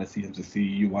 you want to see him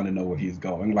succeed, you want to know where he's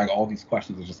going, like all these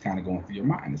questions are just kind of going through your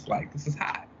mind. It's like, this is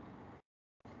hot.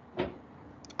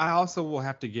 I also will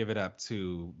have to give it up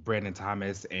to Brandon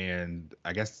Thomas and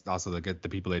I guess also the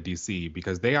people at DC,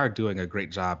 because they are doing a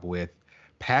great job with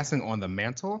passing on the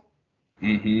mantle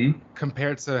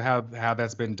compared to how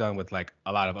that's been done with like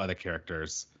a lot of other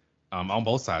characters on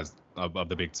both sides of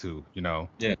the big two, you know.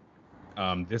 Yeah.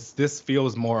 This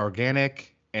feels more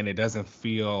organic, and it doesn't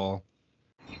feel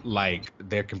like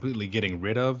they're completely getting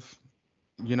rid of,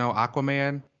 you know,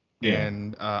 Aquaman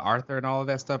and Arthur and all of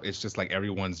that stuff. It's just like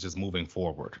everyone's just moving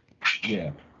forward. Yeah.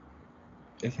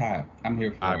 It's hot. I'm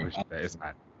here for I it. appreciate that. It's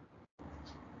hot.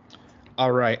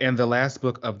 All right, and the last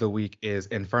book of the week is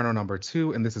Inferno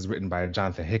 #2, and this is written by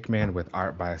Jonathan Hickman with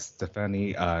art by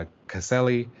Stephanie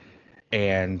Caselli,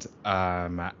 and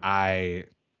I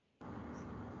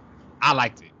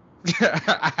liked it.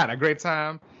 I had a great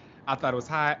time. I thought it was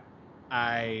hot.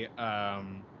 I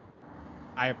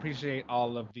appreciate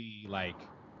all of the like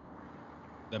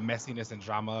the messiness and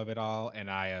drama of it all,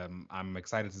 and I'm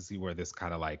excited to see where this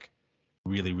kind of like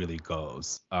really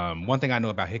goes. One thing I know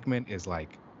about Hickman is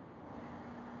like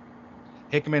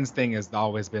Hickman's thing has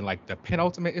always been like the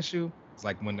penultimate issue. It's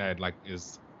like when that like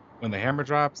is when the hammer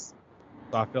drops.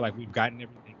 So I feel like we've gotten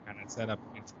everything kind of set up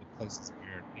into the places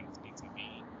where things need to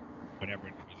be whenever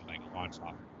it really like launch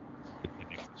off with the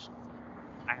next issue.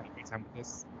 I had a great time with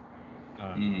this.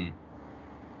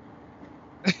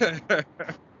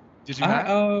 Did you not?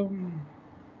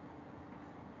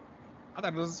 I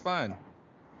thought it was fun.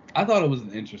 I thought it was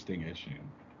an interesting issue.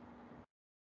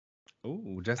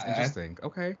 Ooh, just interesting.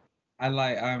 Okay. I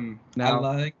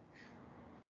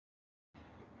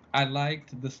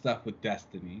liked the stuff with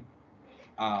Destiny,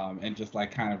 and just like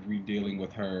kind of redealing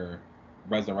with her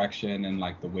resurrection and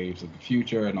like the waves of the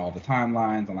future and all the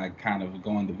timelines and like kind of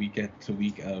going the week to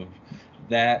week of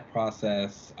that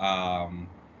process.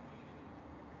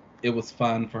 It was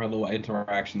fun for her little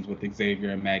interactions with Xavier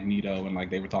and Magneto, and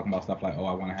like they were talking about stuff like, oh,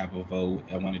 I want to have a vote,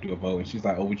 I want to do a vote, and she's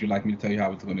like, oh, would you like me to tell you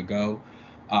how it's going to go?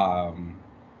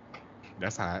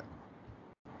 That's hot.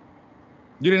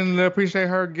 You didn't appreciate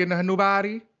her getting her new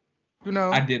body? You know,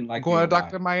 I didn't like going to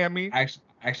Dr. Miami. I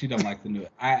actually don't like the new.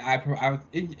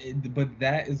 But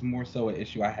that is more so an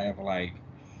issue I have like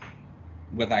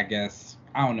with, I guess,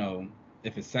 I don't know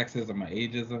if it's sexism or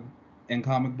ageism in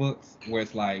comic books, where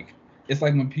it's like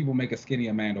when people make a skinny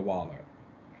Amanda Waller.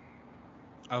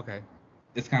 Okay.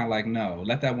 It's kind of like, no,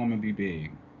 let that woman be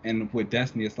big. And with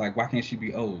Destiny, it's like, why can't she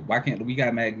be old? Why can't we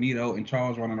got Magneto and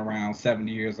Charles running around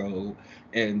 70 years old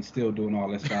and still doing all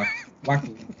this stuff? Why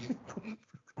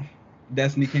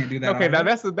Destiny can't do that? Okay, now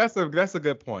that's a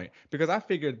good point, because I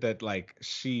figured that like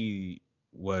she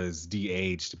was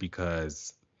de-aged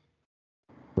because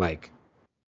like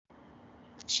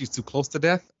she's too close to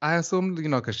death. I assumed, you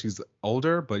know, because she's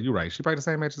older. But you're right, she's probably the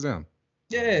same age as him.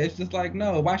 Yeah, it's just like,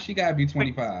 no, why she gotta be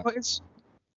 25? Wait,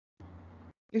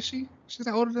 is she? She's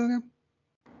not older than him?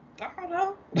 I don't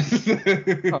know.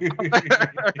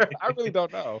 I really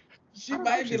don't know. She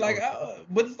might be like,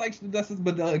 but it's like,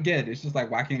 but again, it's just like,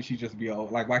 why can't she just be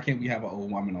old? Like, why can't we have an old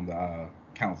woman on the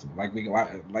council? Like,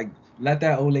 let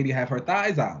that old lady have her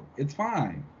thighs out. It's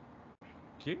fine.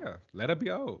 Yeah, let her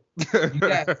be old.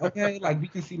 Okay, like we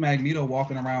can see Magneto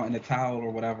walking around in a towel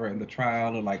or whatever in the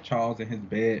trial, or like Charles in his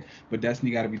bed, but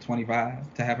Destiny got to be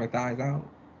 25 to have her thighs out.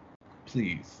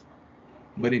 Please.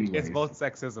 But anyway, it's both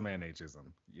sexism and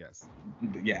ageism. Yes.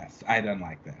 Yes, I don't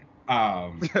like that.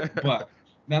 But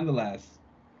nonetheless,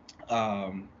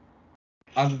 other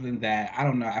than that, I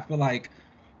don't know. I feel like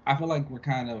we're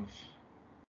kind of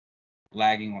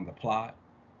lagging on the plot,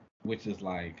 which is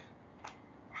like,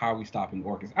 how are we stopping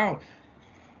Orchis?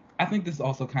 I think this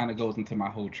also kind of goes into my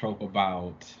whole trope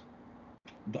about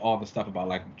all the stuff about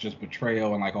like just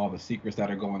betrayal and like all the secrets that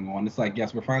are going on. It's like,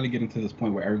 yes, we're finally getting to this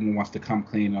point where everyone wants to come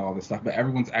clean and all this stuff, but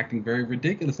everyone's acting very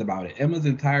ridiculous about it. Emma's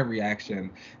entire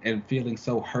reaction and feeling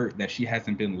so hurt that she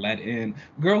hasn't been let in.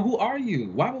 Girl, who are you?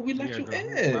 Why would we let you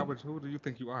in? Who do you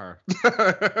think you are?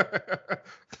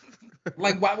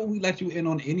 Like, why would we let you in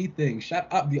on anything? Shut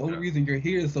up. The only reason you're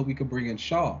here is so we could bring in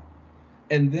Shaw.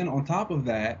 And then on top of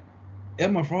that,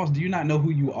 Emma Frost, do you not know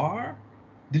who you are?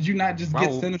 Did you not just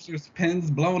get Wow. Sinister's pens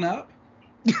blown up?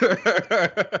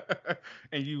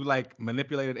 And you like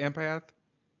manipulated empath?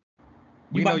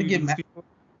 You We know about to you get use mad? people.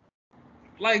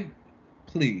 Like,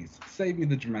 please save me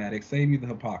the dramatic, save me the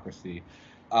hypocrisy.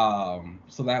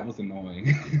 So that was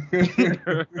annoying.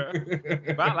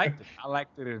 But I liked it. I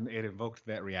liked it, and it evoked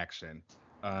that reaction.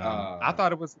 I uh,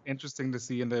 thought it was interesting to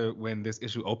see in the when this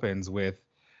issue opens with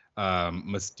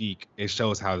Mystique. It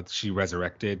shows how she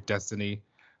resurrected Destiny.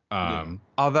 yeah.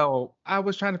 Although I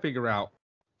was trying to figure out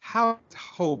how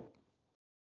Hope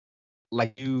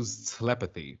like used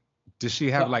telepathy. Did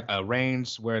she have So, like a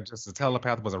range where just the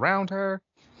telepath was around her?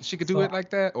 She could do so it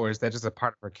like that, or is that just a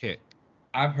part of her kit?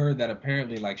 I've heard that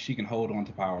apparently, like, she can hold on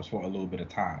to powers for a little bit of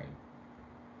time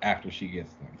after she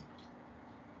gets them.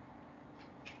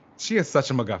 She is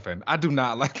such a MacGuffin. I do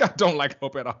not like. I don't like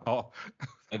Hope at all.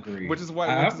 Agreed. Which is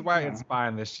why it's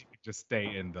fine that she could just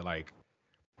stay in the like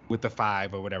with the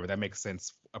five or whatever. That makes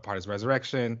sense. A part is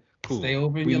resurrection. Stay Cool.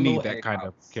 over in We your need little that egg kind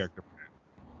of house. character.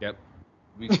 Yep.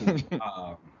 We cool.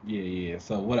 Yeah.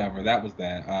 So whatever. That was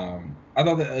that. I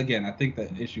thought that again. I think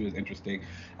the issue is interesting.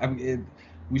 I mean,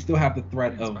 we still have the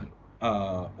threat It's of fun.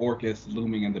 Orcus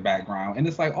looming in the background, and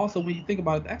it's like also when you think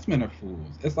about it, the X-Men are fools.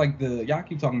 It's like the y'all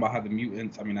keep talking about how the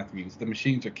mutants. I mean, not the mutants. The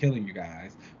machines are killing you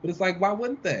guys, but it's like why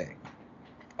wouldn't they?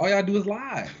 All y'all do is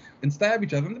lie and stab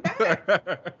each other in the back.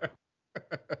 What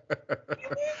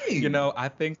do you mean? I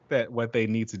think that what they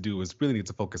need to do is really need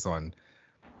to focus on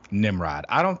Nimrod.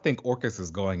 I don't think Orcus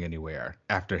is going anywhere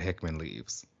after Hickman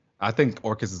leaves. I think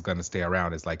Orcus is going to stay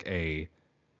around as like a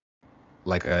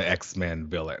X-Men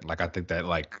villain. Like I think that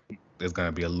like is going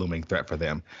to be a looming threat for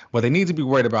them. What they need to be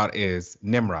worried about is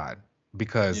Nimrod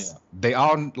because Yeah. they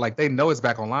all like they know it's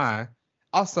back online.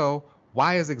 Also,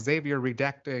 why is Xavier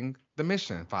redacting the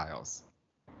mission files?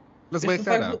 Let's It's wake just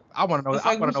that like up. I want to know. it's I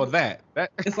like want to know that.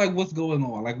 That it's like what's going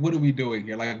on? Like what are we doing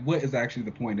here? Like what is actually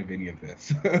the point of any of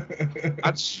this?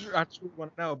 I truly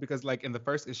want to know because like in the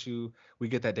first issue, we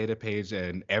get that data page,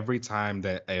 and every time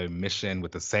that a mission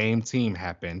with the same team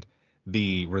happened,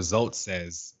 the result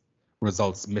says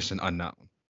results mission unknown.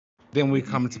 Then we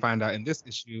come to Mhm. find out in this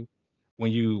issue,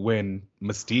 when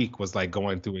Mystique was like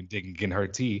going through and digging in her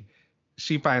tea,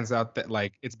 she finds out that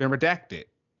like it's been redacted.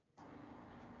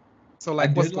 So I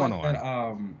like, what's did going like that.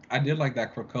 on? I did like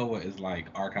that Krakoa is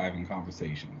like archiving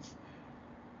conversations.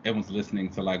 It was listening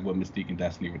to like what Mystique and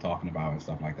Destiny were talking about and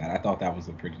stuff like that. I thought that was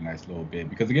a pretty nice little bit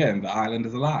because again, the island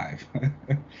is alive.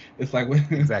 It's like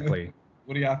Exactly.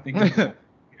 what do y'all think is going on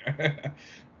here?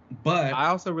 But I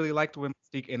also really liked when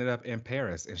Mystique ended up in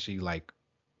Paris and she like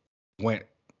went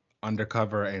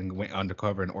undercover in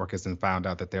Orcus and found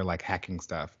out that they're like hacking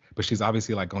stuff. But she's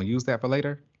obviously like gonna use that for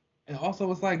later. and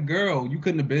also it's like, girl, you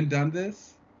couldn't have been done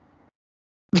this.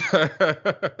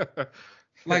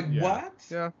 Like Yeah. what?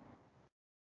 Yeah.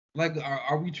 Like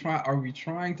are we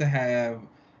trying to have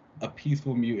a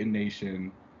peaceful mutant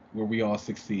nation where we all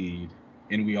succeed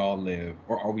and we all live,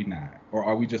 or are we not? Or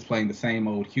are we just playing the same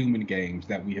old human games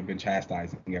that we have been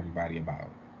chastising everybody about?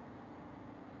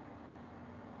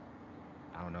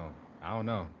 I don't know. I don't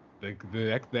know.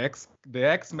 The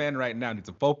X-Men right now need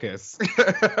to focus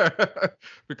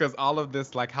because all of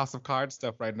this like House of Cards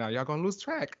stuff right now, y'all gonna lose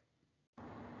track.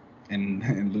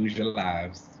 And lose your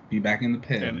lives, be back in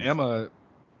the And pens.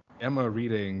 Emma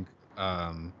reading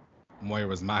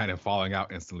Moira's mind and falling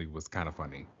out instantly was kind of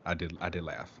funny. I did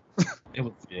laugh. It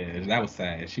was yeah, that was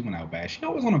sad. She went out bad. She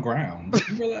always on the ground. Did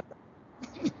you realize?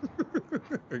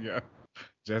 Yeah,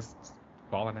 just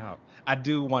falling out. I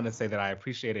do want to say that I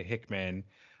appreciated Hickman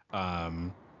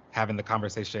um, having the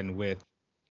conversation with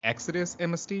Exodus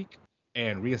and Mystique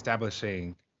and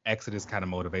reestablishing Exodus kind of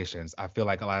motivations. I feel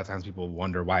like a lot of times people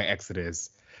wonder why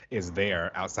Exodus is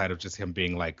there outside of just him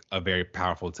being like a very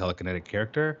powerful telekinetic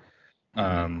character.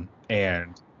 Mm-hmm.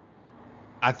 And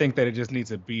I think that it just needs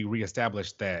to be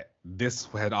reestablished that this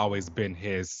had always been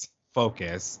his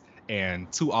focus.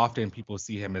 And too often people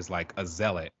see him as like a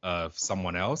zealot of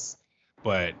someone else.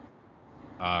 But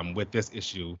with this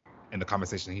issue and the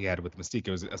conversation he had with Mystique,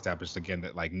 it was established again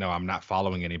that like, no, I'm not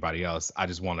following anybody else. I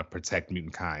just want to protect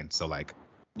mutant kind. So like,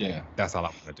 Yeah. that's all I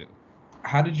want to do.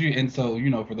 How did you? And so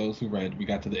for those who read, we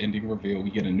got to the ending reveal. We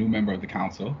get a new member of the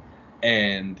council,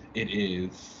 and it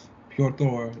is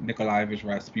Pyotr Nikolaevich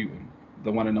Rasputin,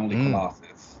 the one and only Mm,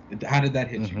 Colossus. How did that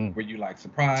hit you? hmm Were you like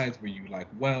surprised? Were you like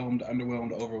whelmed,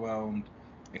 underwhelmed, overwhelmed,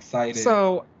 excited?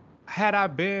 So had I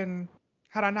been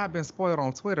had I not been spoiled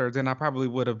on Twitter, then I probably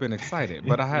would have been excited.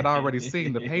 But I had already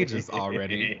seen the pages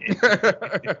already.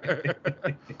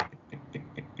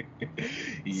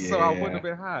 So I wouldn't Yeah. have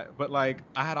been hot. But like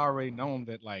I had already known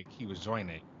that like he was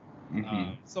joining.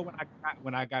 Hmm. So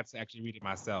when I got to actually read it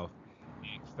myself,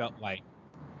 it felt like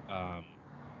um,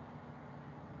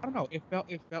 I don't know. It felt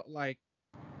like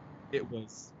it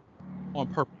was on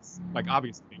purpose. Like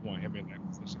obviously they want him in that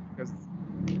position because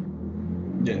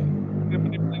Yeah. they're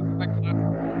manipulating him like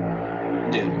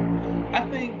Colossus. Yeah. I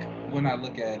think when I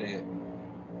look at it,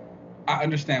 I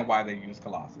understand why they use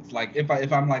Colossus. Like if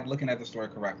I'm like looking at the story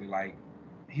correctly, like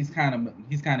he's kind of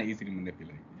easy to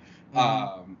manipulate,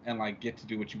 Hmm. and like get to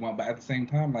do what you want. But at the same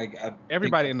time, like I think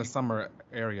Everybody in the summer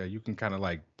area, you can kind of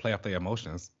like play off their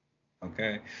emotions.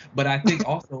 okay, but I think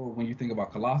also when you think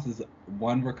about Colossus,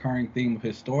 one recurring theme of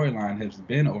his storyline has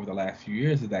been over the last few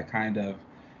years is that kind of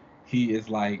he is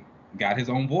like got his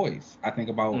own voice. I think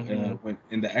about Hmm. when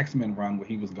in the X-Men run where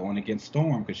he was going against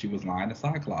Storm because she was lying to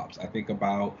Cyclops. I think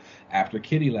about after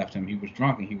Kitty left him, he was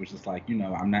drunk and he was just like,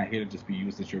 I'm not here to just be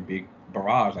used as your big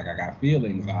barrage. Like I got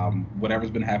feelings.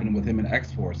 Whatever's been happening with him in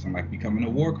X-Force and like becoming a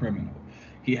war criminal.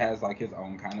 He has like his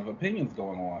own kind of opinions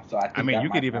going on. So I I think mean, that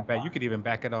might be you why. could even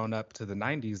back it on up to the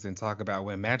 '90s and talk about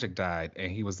when Magic died,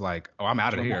 and he was like, "Oh, I'm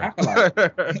out of From the here." acolyte.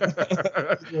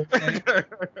 You know what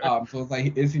I'm saying? So it's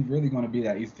like, is he really going to be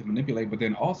that easy to manipulate? But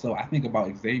then also, I think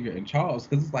about Xavier and Charles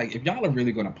because it's like, if y'all are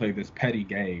really going to play this petty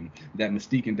game that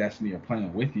Mystique and Destiny are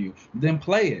playing with you, then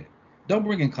play it. Don't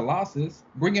bring in Colossus.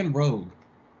 Bring in Rogue.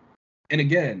 And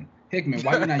again, Hickman,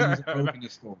 why you not using Rogue in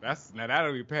this story? That's now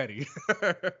that'll be petty.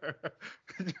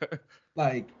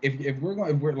 Like, if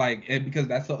we're like, because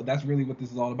that's really what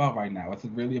this is all about right now. It's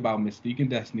really about Mystique and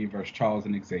Destiny versus Charles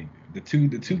and Xavier. The two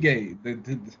gays, the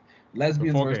The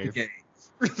lesbians four versus the gays.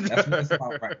 gays. That's what it's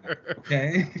about right now.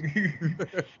 Okay.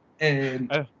 and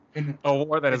A and a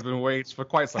war that has been waged for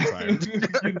quite some time.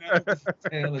 this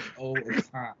tale is old as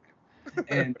time.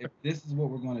 And if this is what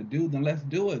we're going to do, then let's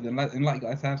do it.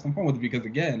 Let's have some fun with it. Because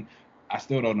again, I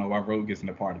still don't know why Rogue isn't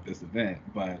a part of this event,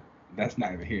 but that's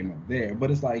neither here nor there. But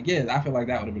it's like, yeah, I feel like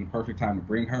that would have been the perfect time to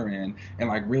bring her in and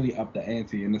like really up the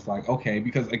ante. And it's like, okay,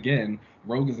 because again,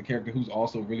 Rogue is a character who's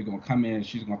also really going to come in.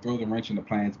 She's going to throw the wrench in the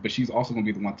plans, but she's also going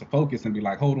to be the one to focus and be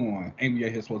like, hold on, ain't we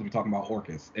here supposed to be talking about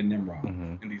Orcus and Nimrod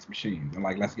Hmm. and these machines? And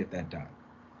like, let's get that done.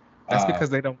 That's Uh, because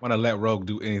they don't want to let Rogue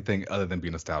do anything other than be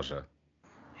nostalgia.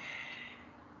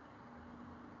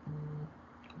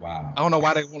 wow. I don't know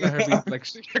why they won't let her be like.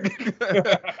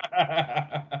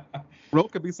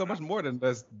 Rogue could be so much more than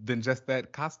just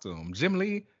that costume. Jim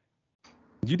Lee,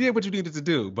 you did what you needed to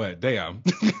do, but damn.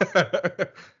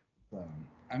 So,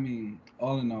 I mean,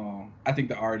 all in all, I think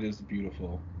the art is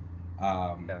beautiful.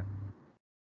 Um, Yeah.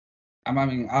 I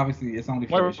mean, obviously, it's only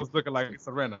four Moira issues. was looking like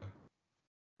Serena.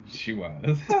 She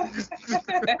was.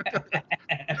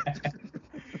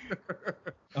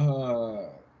 uh,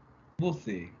 we'll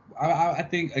see. I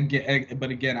think again,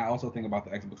 but again, I also think about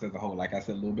the X books as a whole. Like I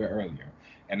said a little bit earlier,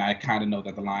 and I kind of know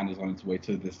that the line is on its way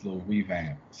to this little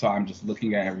revamp. So I'm just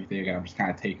looking at everything, and I'm just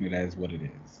kind of taking it as what it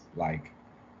is. Like,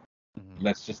 Mhm.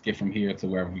 let's just get from here to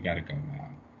wherever we got to go now.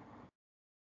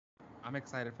 I'm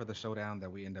excited for the showdown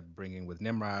that we end up bringing with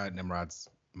Nimrod. Nimrod's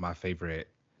my favorite.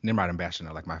 Nimrod and Bastion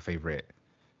are like my favorite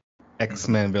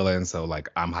X-Men villain. So like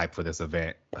I'm hyped for this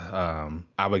event.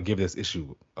 I would give this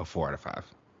issue a 4 out of 5.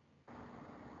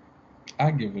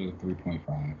 I give it a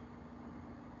 3.5.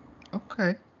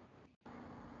 Okay.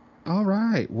 All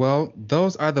right. Well,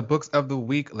 those are the books of the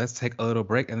week. Let's take a little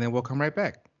break and then we'll come right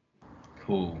back.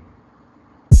 Cool.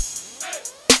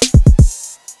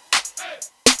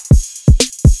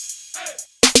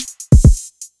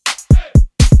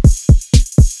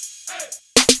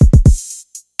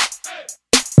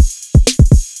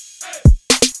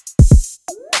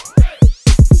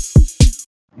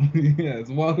 Yes,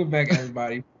 welcome back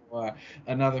everybody for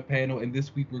another panel. And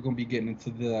this week we're going to be getting into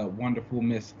the wonderful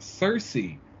Miss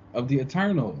Cersei of the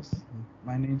Eternals,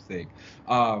 my namesake.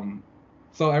 Um,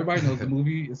 so everybody knows the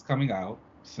movie is coming out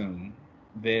soon.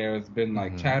 There's been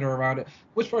like Hmm. chatter around it.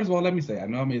 Which, first of all, let me say, I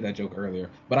know I made that joke earlier,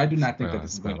 but I do not think that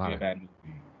this It's is been going a to be lot a of.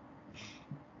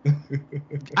 bad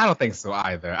movie. I don't think so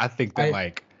either. I think that I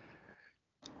like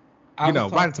I was Rotten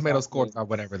talking Tomato about scores this. are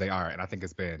whatever they are, and I think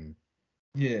it's been.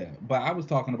 Yeah, but I was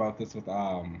talking about this with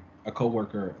a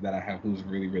coworker that I have who's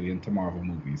really really into Marvel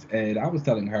movies, and I was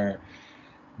telling her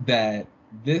that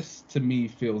this to me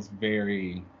feels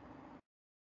very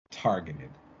targeted,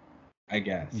 I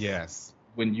guess. Yes.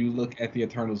 When you look at the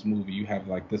Eternals movie, you have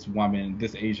like this woman,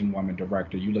 this Asian woman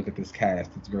director. You look at this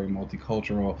cast; it's very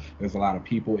multicultural. There's a lot of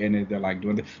people in it. They're like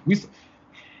doing this.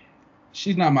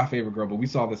 She's not my favorite girl, but we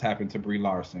saw this happen to Brie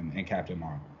Larson and Captain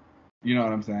Marvel. You know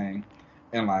what I'm saying?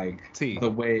 and like T. the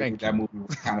way Thank that you. movie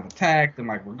was kind of attacked and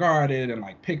like regarded and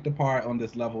like picked apart on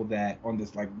this level, that on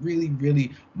this like really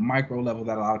really micro level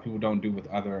that a lot of people don't do with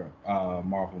other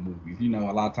Marvel movies. You know,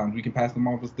 a lot of times we can pass the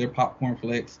Marvels, they're popcorn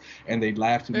flicks and they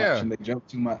laugh too much Yeah. and they joke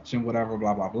too much and whatever,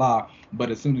 blah blah blah. But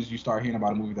as soon as you start hearing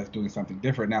about a movie that's doing something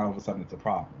different, now all of a sudden it's a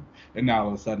problem, and now all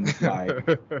of a sudden it's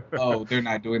like, oh, they're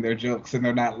not doing their jokes and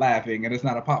they're not laughing and it's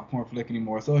not a popcorn flick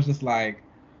anymore. So it's just like,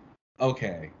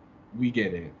 okay, we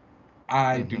get it.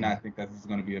 I do not think that this is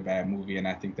going to be a bad movie, and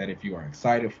I think that if you are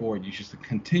excited for it, you should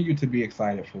continue to be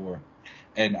excited for it.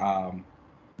 And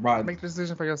Make the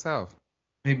decision for yourself.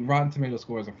 Rotten Tomato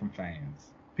scores are from fans.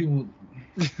 People,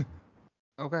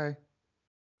 Okay.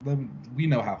 we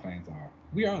know how fans are.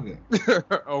 We are them.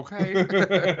 Okay.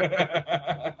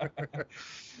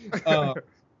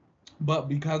 But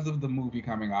because of the movie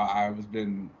coming out, I've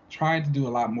been trying to do a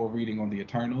lot more reading on the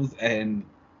Eternals, and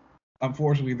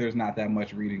unfortunately, there's not that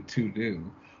much reading to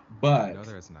do. But No,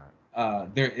 there is not.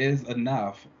 there is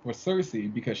enough for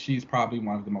Cersei because she's probably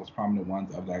one of the most prominent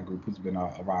ones of that group who's been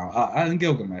around. And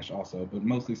Gilgamesh also, but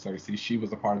mostly Cersei. She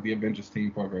was a part of the Avengers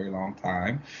team for a very long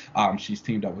time. She's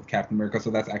teamed up with Captain America,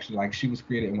 so that's actually like she was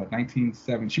created in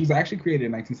 1970. She was actually created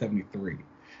in 1973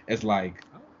 as like,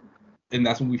 and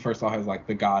that's when we first saw her as like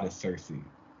the goddess Cersei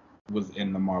was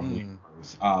in the Marvel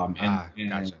universe.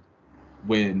 Gotcha.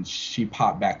 When she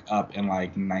popped back up in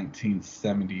like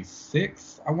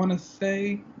 1976, I want to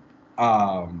say,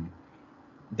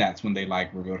 that's when they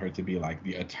like revealed her to be like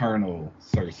the eternal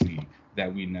Cersei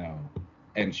that we know,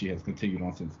 and she has continued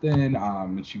on since then.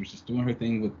 And she was just doing her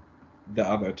thing with the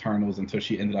other Eternals until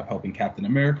she ended up helping Captain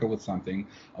America with something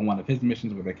on one of his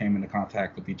missions where they came into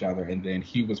contact with each other, and then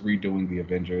he was redoing the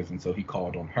Avengers, and so he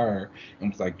called on her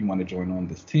and was like, "You want to join on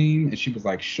this team?" And she was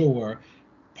like, "Sure."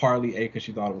 Partly because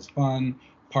she thought it was fun,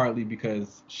 partly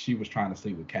because she was trying to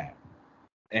sleep with Cap.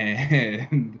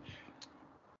 And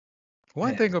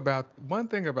one thing about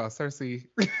Cersei,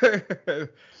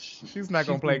 she's not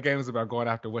gonna play games about going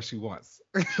after what she wants.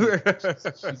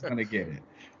 She's gonna get it.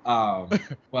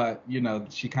 But you know,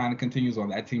 she kind of continues on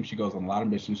that team. She goes on a lot of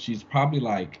missions. She's probably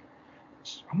like,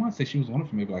 I want to say she was on it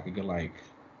for maybe like a good like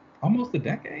almost a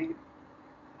decade.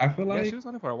 I feel like she was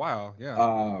on it for a while.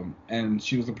 Yeah. And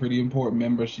she was a pretty important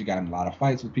member. She got in a lot of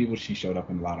fights with people. She showed up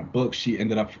in a lot of books. She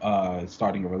ended up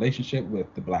starting a relationship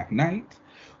with the Black Knight,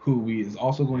 who is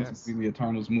also going to see the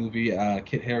Eternals movie.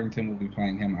 Kit Harington will be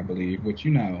playing him, I believe, which,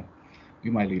 you know, we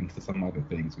might lead into some other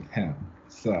things with him.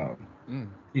 So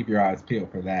keep your eyes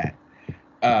peeled for that.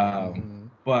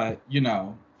 But, you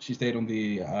know, she stayed on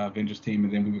the Avengers team,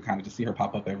 and then we would kind of just see her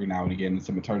pop up every now and again in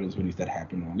some Eternals movies that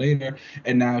happened on later.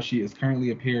 And now she is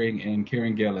currently appearing in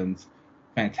Kieran Gillen's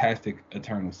fantastic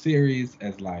Eternal series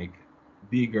as like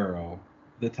the girl,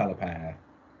 the telepath,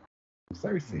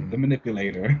 Cersei, the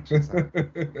manipulator.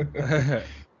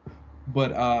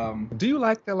 But do you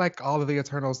like that? Like all of the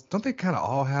Eternals, don't they kind of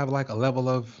all have like a level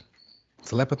of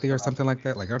telepathy or something like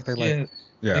that? Like, aren't they like?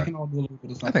 Yeah. They can all do a little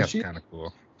bit of something. I think that's kind of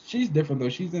cool. She's different though.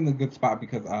 She's in a good spot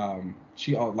because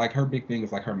she like her big thing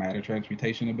is like her matter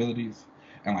transmutation abilities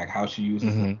and like how she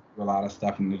uses a lot of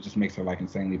stuff, and it just makes her like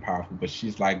insanely powerful. But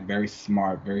she's like very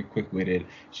smart, very quick-witted.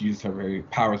 She uses her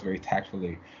powers very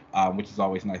tactfully, which is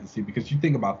always nice to see because you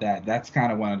think about that. That's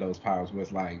kind of one of those powers where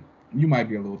it's like you might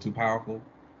be a little too powerful.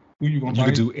 Who you gonna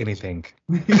fight? You can do anything.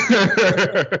 Who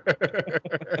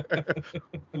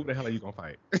the hell are you gonna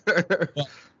fight?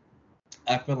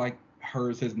 I feel like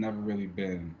hers has never really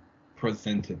been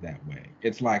presented that way.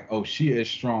 It's like, oh, she is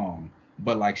strong,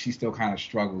 but like she still kind of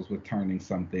struggles with turning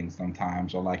some things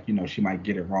sometimes, or like, you know, she might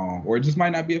get it wrong, or it just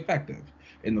might not be effective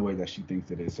in the way that she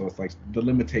thinks it is. So it's like the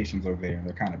limitations are there and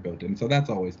they're kind of built in. So that's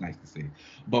always nice to see.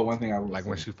 But one thing I would like say,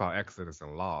 when she fought Exodus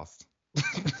and lost.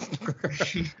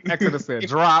 Exodus said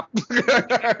drop.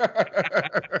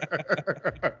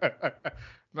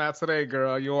 Not today,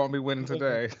 girl. You want me winning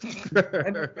today.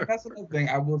 And that's another thing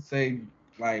I will say,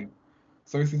 like,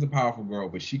 Cersei's a powerful girl,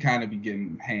 but she kind of be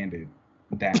getting handed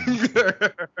down.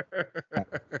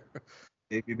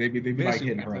 they be like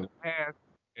hitting her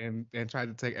and tried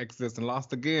to take Exodus and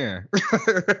lost again. She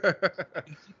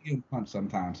getting punched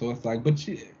sometimes. So it's like, but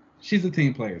she's a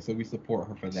team player, so we support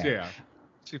her for that. Yeah.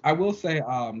 I will say,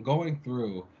 going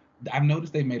through, I've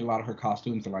noticed they made a lot of her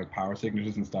costumes and like power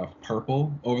signatures and stuff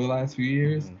purple over the last few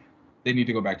years. They need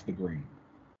to go back to the green.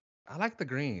 I like the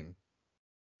green.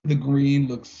 The green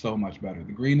looks so much better.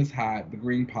 The green is hot. The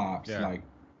green pops. Yeah. Like,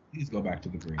 please go back to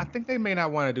the green. I think they may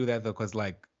not want to do that though, because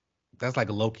like that's like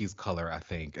Loki's color, I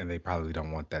think, and they probably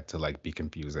don't want that to like be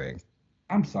confusing.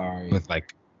 I'm sorry. With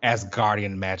like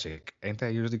Asgardian magic, ain't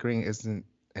that usually green? Isn't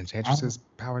Enchantress's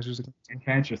powers using.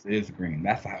 Enchantress is green.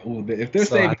 That's how. Ooh, if they're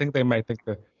So saying I think they might think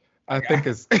that. I like, think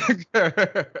it's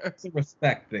it's a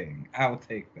respect thing. I'll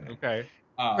take that. okay.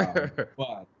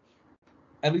 But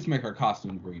at least make her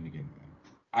costume green again. Then.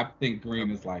 I think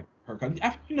green is like her color.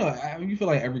 You feel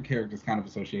like every character is kind of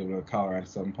associated with a color at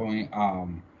some point.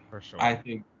 For sure. I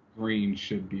think green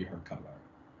should be her color.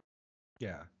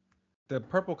 Yeah. The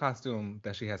purple costume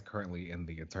that she has currently in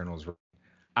the Eternals,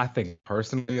 I think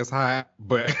personally is high,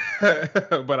 but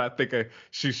but I think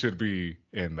she should be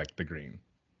in like the green.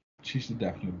 She should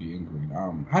definitely be in green.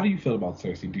 How do you feel about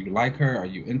Cersei? Do you like her? Are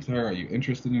you into her? Are you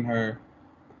interested in her?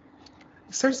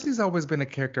 Cersei's always been a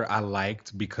character I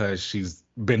liked because she's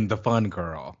been the fun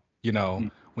girl. You know,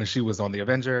 when she was on the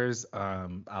Avengers,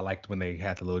 I liked when they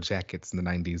had the little jackets in the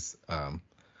 90s.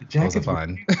 Those are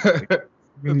fun.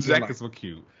 The jackets were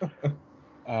cute.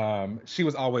 She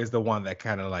was always the one that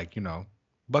kind of like,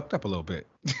 bucked up a little bit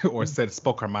or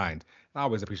spoke her mind. I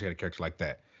always appreciate a character like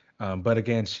that. But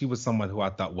again, she was someone who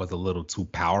I thought was a little too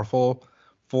powerful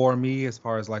for me as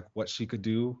far as like what she could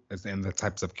do and the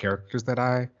types of characters that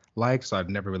I like. So I've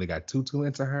never really got too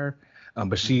into her.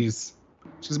 But she's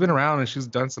been around and she's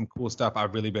done some cool stuff.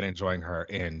 I've really been enjoying her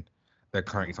in the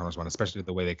current Eternals one, especially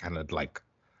the way they kind of like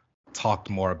talked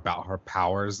more about her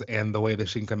powers and the way that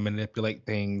she can manipulate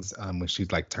things. When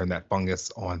she's like turned that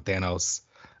fungus on Thanos,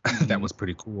 that was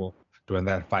pretty cool during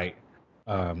that fight.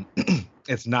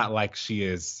 It's not like she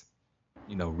is,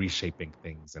 reshaping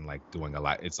things and like doing a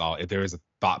lot. It's all there is a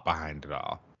thought behind it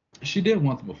all. She did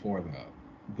once before though.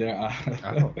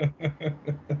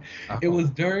 It was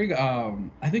during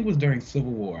I think it was during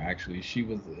Civil War actually.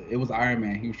 It was Iron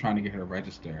Man. He was trying to get her to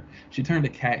register. She turned a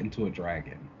cat into a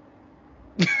dragon.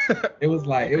 It was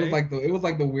like okay. it was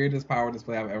like the weirdest power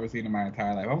display I've ever seen in my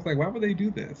entire life. I was like, why would they do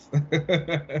this?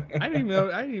 I didn't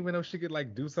even know she could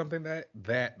like do something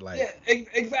that like. Yeah,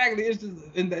 exactly. It's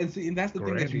just and that's the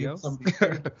thing that you get some of these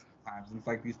sometimes. It's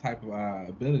like these type of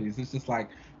abilities. It's just like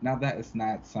now that it's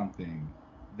not something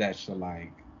that should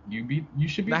like you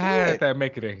should be. I had that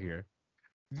make it in here.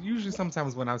 Usually,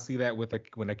 sometimes when I see that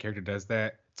when a character does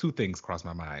that, two things cross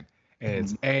my mind. And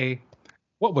it's A,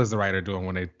 what was the writer doing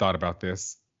when they thought about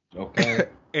this? Okay.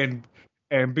 and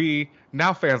B,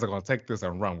 now fans are gonna take this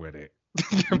and run with it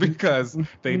because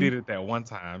they did it that one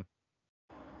time.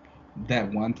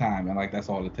 That one time, and like that's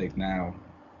all it takes now.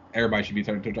 Everybody should be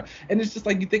turned into a dragon. And it's just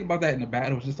like you think about that in the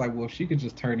battle, it's just like, well, if she could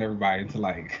just turn everybody into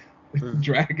like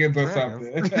dragons or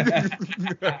something.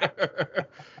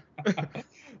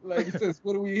 Like, sis,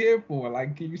 what are we here for?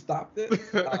 Like, can you stop this?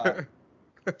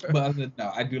 But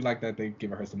no, I do like that they've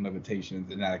given her some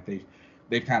limitations and that like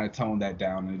they've kind of toned that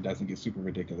down and it doesn't get super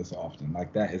ridiculous often.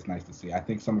 Like that is nice to see. I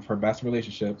think some of her best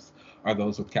relationships are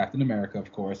those with Captain America,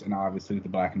 of course, and obviously the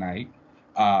Black Knight.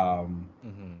 And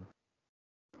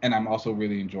I'm also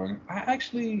really enjoying.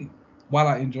 While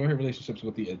I enjoy her relationships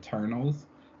with the Eternals,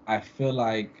 I feel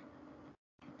like,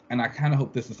 and I kind of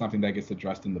hope this is something that gets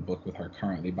addressed in the book with her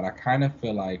currently, but I kind of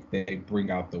feel like they bring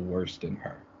out the worst in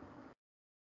her.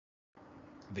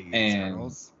 The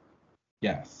Eternals?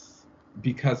 Yes.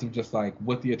 Because of just like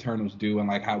what the Eternals do and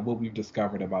like what we've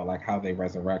discovered about like how they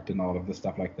resurrect and all of this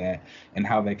stuff like that and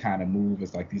how they kind of move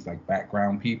as like these like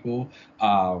background people.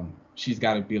 She's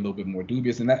got to be a little bit more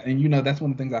dubious and that's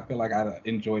one of the things I feel like I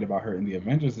enjoyed about her in the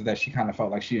Avengers is that she kind of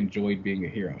felt like she enjoyed being a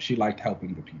hero. She liked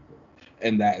helping the people.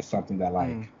 And that is something that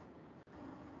like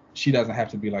she doesn't have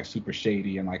to be like super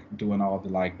shady and like doing all the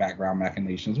like background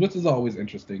machinations, which is always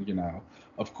interesting,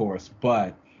 of course.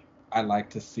 But I like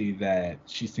to see that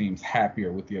she seems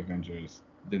happier with the Avengers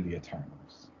than the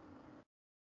Eternals.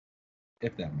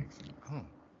 If that makes sense.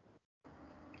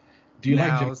 Do you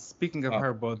like speaking of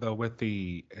her though with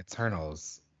the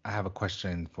Eternals, I have a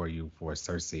question for you for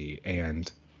Cersei. And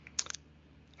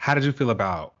how did you feel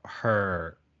about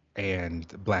her and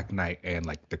Black Knight and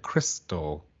like the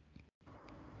Crystal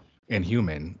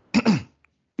Inhuman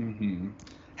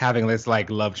having this like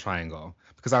love triangle?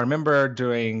 Because I remember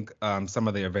during some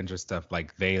of the Avengers stuff,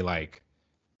 like they like,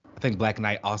 I think Black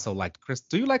Knight also liked Crystal.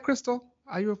 Do you like Crystal?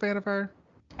 Are you a fan of her?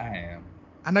 I am.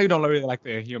 I know you don't really like the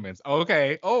Inhumans.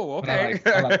 Okay. Oh, okay.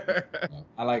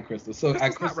 I like Crystal. So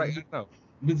Crystal's right. No.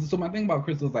 So my thing about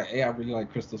Crystal is like, I really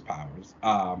like Crystal's powers.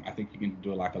 I think you can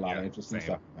do like a lot of interesting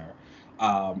stuff with her.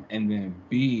 And then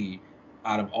B,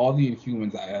 out of all the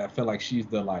Inhumans, I feel like she's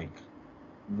the like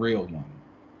real one.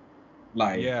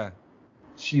 Like,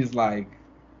 she's like,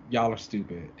 y'all are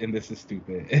stupid and this is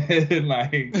stupid. And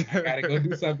like, I gotta go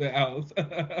do something else.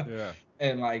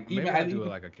 And like Maybe even I'll I do even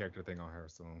like a character thing on her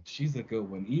soon. she's a good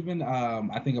one. Even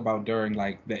I think about during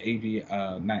like the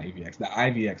not AVX, the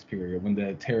IVX period when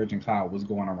the Terrigen Cloud was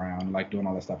going around like doing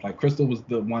all that stuff. Like Crystal was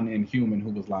the one Inhuman who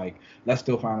was like, let's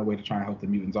still find a way to try and help the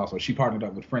mutants. Also, she partnered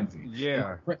up with Frenzy.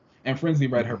 Yeah. And Frenzy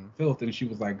read her Mhm. filth, and she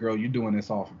was like, "Girl, you're doing this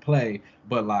all for play."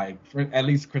 But like, at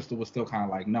least Crystal was still kind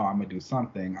of like, "No, I'm gonna do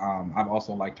something." I've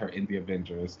also liked her in the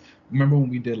Avengers. Remember when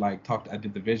we did like talked? I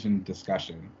did the Vision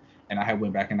discussion, and I had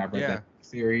went back and I read Yeah. that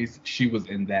series. She was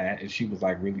in that, and she was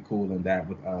like really cool in that.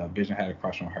 With Vision had a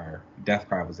crush on her.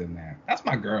 Deathcry was in that. That's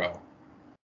my girl.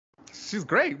 She's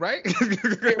great, right?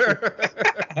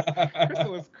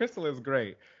 Crystal is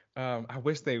great. I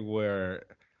wish they were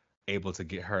able to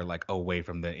get her like away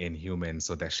from the Inhumans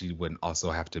so that she wouldn't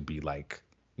also have to be like,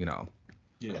 you know,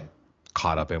 Yeah.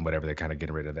 caught up in whatever they're kind of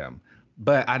getting rid of them.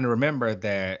 But I remember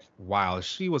that while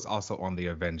she was also on the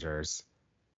Avengers,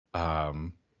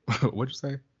 what'd you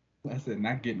say? I said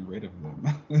not getting rid of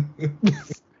them.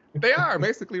 They are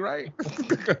basically right.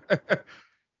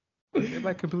 They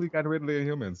like completely got rid of the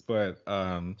Inhumans, but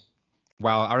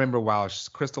while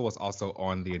Crystal was also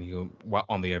on the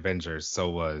on the Avengers, so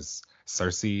was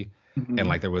Cersei, and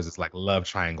like there was this like love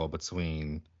triangle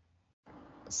between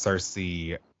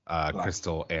Cersei,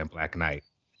 Crystal, and Black Knight.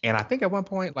 And I think at one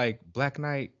point, like Black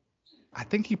Knight, I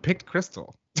think he picked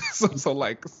Crystal. so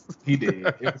like he did.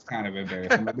 It was kind of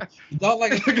embarrassing. Don't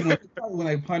like when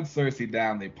they punch Cersei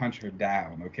down, they punch her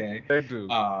down. Okay. They do.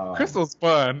 Crystal's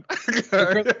fun.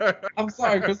 I'm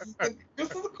sorry, Crystal's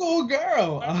a cool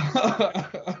girl.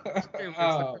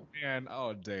 Man,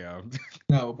 oh damn.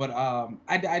 No, but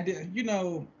I did. You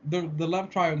know, the love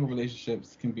triangle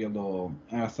relationships can be a little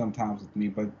sometimes with me,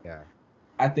 but yeah,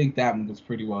 I think that one was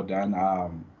pretty well done.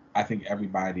 I think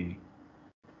everybody.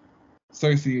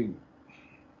 Cersei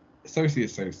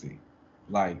is Cersei.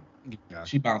 Like, yeah.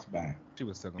 she bounced back. She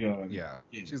was still gonna, yeah.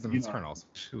 She's the Eternal, so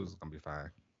she was gonna be fine.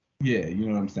 Yeah, you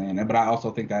know what I'm saying? But I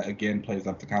also think that, again, plays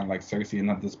up to kind of like Cersei and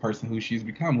not this person who she's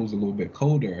become, who's a little bit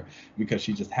colder because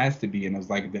she just has to be. And it was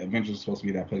like the Avengers was supposed to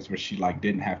be that place where she, like,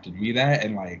 didn't have to be that.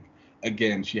 And, like,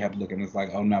 again, she had to look and it's like,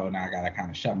 oh, no, now I got to kind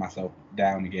of shut myself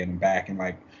down again and back and,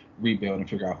 like, rebuild and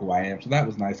figure out who I am. So that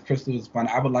was nice. Crystal was fun.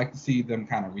 I would like to see them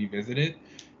kind of revisit it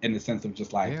in the sense of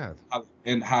just, like,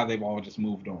 how they've all just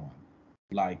moved on.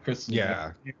 Like, Crystal.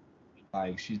 Yeah.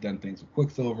 Like, she's done things with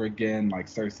Quicksilver again. Like,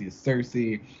 Cersei is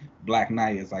Cersei. Black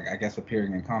Knight is, like, I guess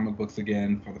appearing in comic books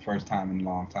again for the first time in a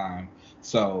long time.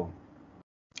 So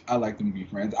I like them to be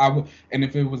friends. And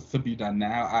if it was to be done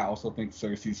now, I also think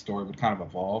Cersei's story would kind of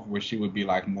evolve, where she would be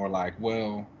like more like,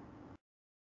 well,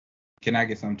 can I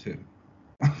get some too?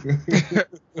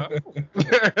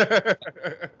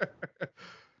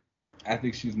 I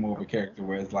think she's more of a character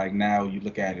where it's like now you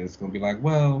look at it, it's gonna be like,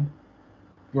 well,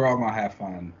 we're all gonna have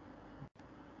fun.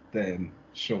 Then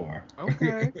sure.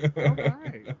 Okay. All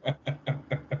right.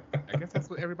 I guess that's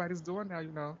what everybody's doing now,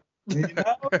 you know. You know,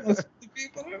 that's what the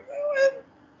people are doing.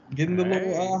 Getting the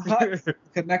little huts,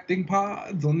 connecting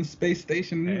pods on the space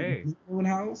station moon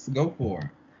house. Go for it.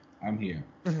 I'm here.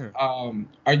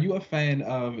 Are you a fan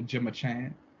of Gemma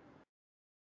Chan?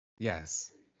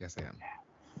 Yes. Yes, I am.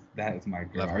 That is my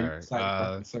girl. Love her.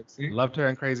 Loved her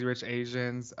in Crazy Rich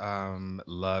Asians.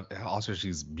 Also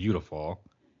she's beautiful.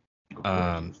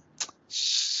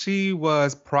 She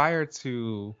was prior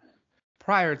to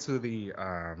the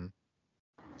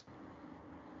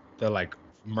like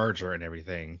merger and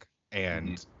everything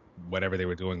and whatever they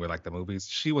were doing with like the movies,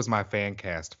 she was my fan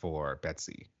cast for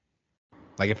Betsy.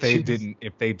 Like if they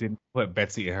didn't put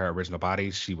Betsy in her original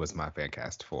body, she was my fan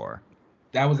cast for.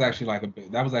 That was actually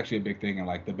a big thing in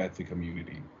like the Betsy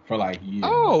community for like years.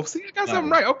 Oh, see, you got something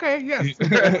right. Okay, yes.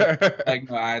 Like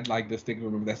no, I'd like distinctly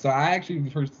remember that. So I actually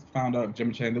first found out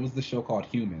Gemma Chan. There was this show called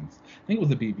Humans. I think it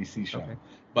was a BBC show. Okay.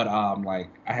 But like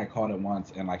I had caught it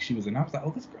once and like she was in. I was like,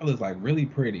 oh, this girl is like really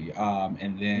pretty.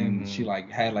 And then she like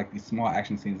had like these small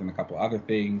action scenes and a couple other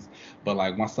things. But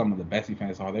like once some of the Betsy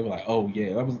fans saw her, they were like, oh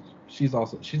yeah, she's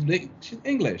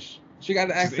English. She got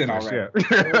the accent already. Yeah.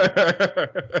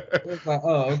 It was like,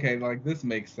 oh, okay, like this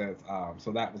makes sense.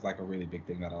 So that was like a really big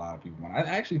thing that a lot of people want. I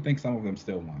actually think some of them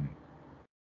still want it.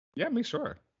 Yeah, me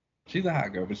sure. She's a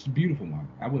hot girl, but she's a beautiful one.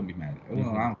 I wouldn't be mad at it.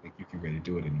 Well, I don't think you can really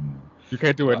do it anymore. You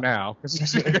can't do it now.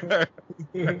 I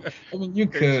mean, you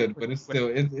could, but it's still,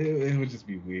 it would just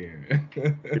be weird.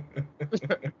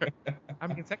 I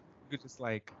mean, technically, you could just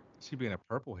like, she'd be in a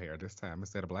purple hair this time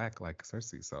instead of black like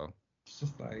Cersei, so. It's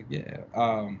just like, yeah.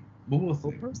 But we'll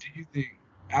see. Do you think,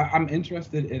 I'm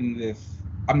interested in this.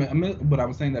 But I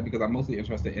was saying that because I'm mostly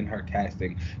interested in her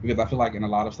casting because I feel like in a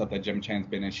lot of stuff that Gemma Chan's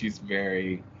been in, she's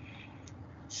very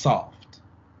soft,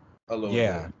 a little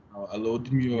bit. a little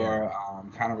demure,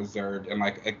 kind of reserved, and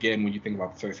like again, when you think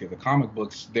about the Cersei of the comic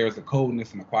books, there's a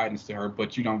coldness and a quietness to her,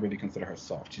 but you don't really consider her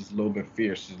soft. She's a little bit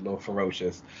fierce, she's a little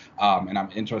ferocious, and I'm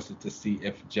interested to see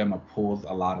if Gemma pulls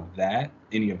a lot of that,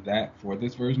 any of that, for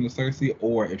this version of Cersei,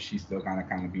 or if she's still gonna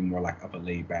kind of be more like of a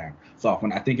laid back soft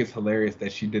one. I think it's hilarious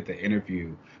that she did the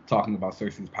interview talking about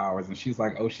Cersei's powers, and she's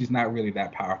like, oh, she's not really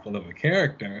that powerful of a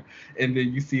character, and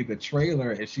then you see the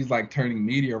trailer, and she's like turning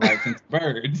meteorites into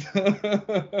birds,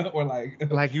 or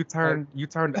like you turned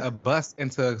a bus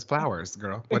into flowers,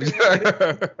 girl. What are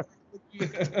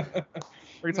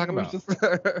you talking about?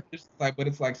 It's like, but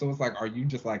it's like, so it's like, are you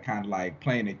just like kind of like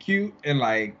playing it cute and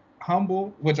like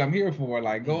humble, which I'm here for,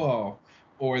 like go off,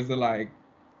 or is it like,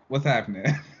 what's happening?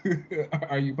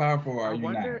 Are you powerful or are you not?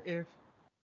 I wonder if,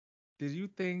 did you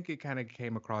think it kind of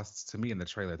came across to me in the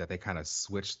trailer that they kind of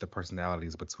switched the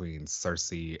personalities between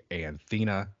Cersei and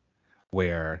Thena,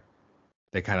 where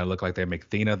they kind of look like they make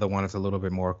Thena the one that's a little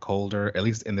bit more colder, at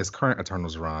least in this current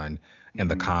Eternals run in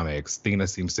the comics. Thena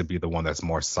seems to be the one that's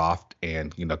more soft,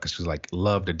 and because she's like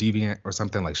loved a deviant or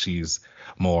something, like she's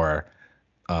more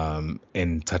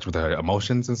in touch with her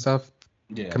emotions and stuff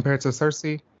compared to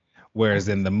Cersei. Whereas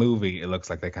in the movie, it looks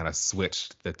like they kind of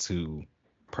switched the two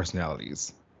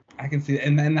personalities. I can see,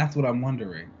 and that's what I'm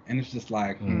wondering. And it's just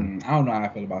like, I don't know how I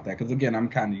feel about that. Because again, I'm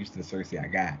kind of used to the Cersei I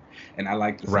got, and I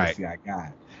like the Cersei I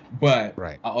got. But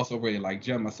I also really like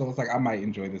Gemma, so it's like I might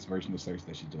enjoy this version of Cersei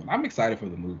that she's doing. I'm excited for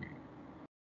the movie.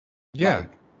 Yeah,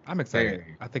 I'm excited.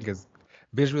 I think it's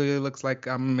visually, it looks like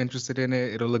I'm interested in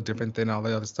it. It'll look different than all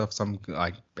the other stuff, so I'm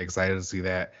like excited to see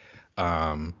that.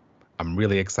 I'm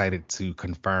really excited to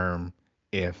confirm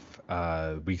if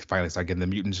we finally start getting the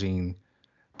mutant gene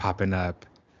popping up.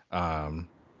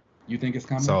 You think it's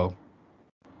coming? So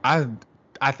I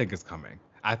think it's coming.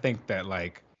 I think that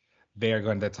like they're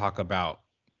going to talk about,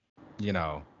 we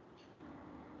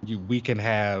can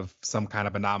have some kind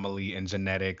of anomaly in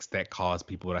genetics that cause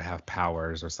people to have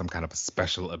powers or some kind of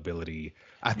special ability.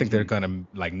 I think they're going to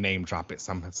like name drop it,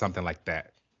 something like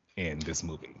that in this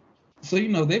movie. So,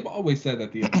 they've always said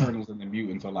that the Eternals and the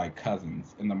mutants are like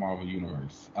cousins in the Marvel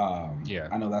universe. I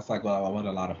know that's like what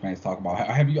a lot of fans talk about.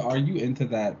 Are you into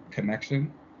that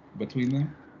connection between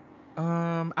them?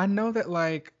 I know that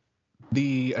like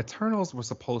the Eternals were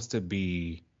supposed to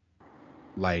be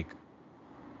like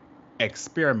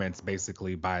experiments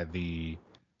basically by the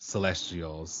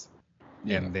Celestials.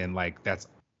 And then like that's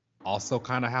also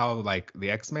kind of how like the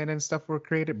X-Men and stuff were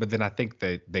created. But then I think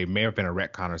that they may have been a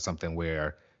retcon or something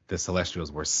where the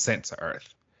Celestials were sent to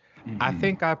Earth. I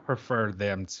think I prefer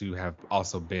them to have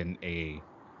also been a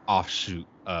offshoot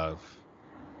of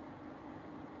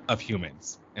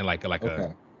humans and like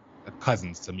a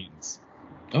cousins to mutants.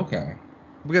 Okay.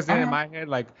 Because then in my head,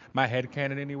 like my head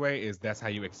canon anyway, is that's how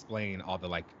you explain all the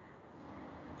like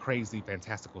crazy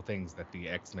fantastical things that the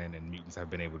X-Men and mutants have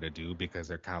been able to do, because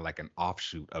they're kind of like an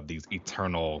offshoot of these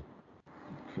eternal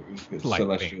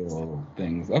celestial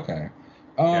things. Okay.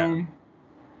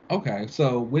 Okay,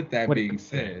 so with that being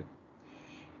said,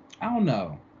 I don't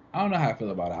know how I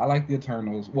feel about it. I like the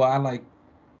Eternals. Well, I like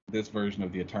this version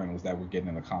of the Eternals that we're getting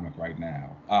in the comic right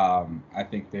now. I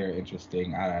think they're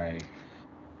interesting.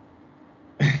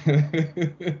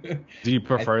 Do you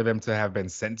prefer them to have been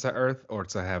sent to Earth or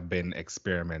to have been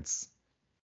experiments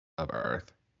of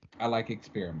Earth? I like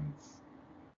experiments.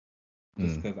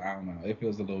 Just because, I don't know, it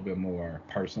feels a little bit more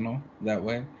personal that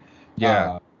way.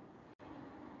 Yeah.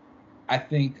 I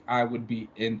think I would be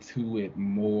into it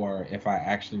more if I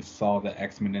actually saw the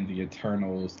X-Men and the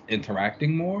Eternals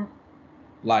interacting more,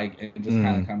 like, and just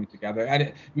kind of coming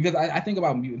together. Because I think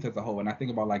about mutants as a whole, and I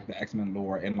think about like the X-Men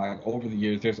lore, and like over the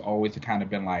years, there's always kind of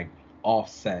been like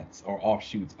offsets or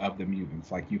offshoots of the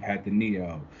mutants. Like you've had the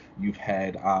Neo, you've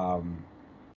had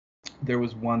there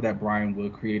was one that Brian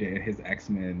Wood created in his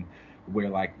X-Men, where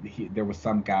like there was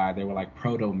some guy, they were like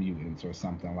proto mutants or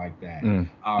something like that. You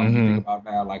think about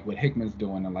now, like what Hickman's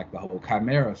doing and like the whole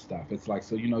Chimera stuff. It's like,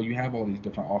 so you have all these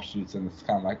different offshoots, and it's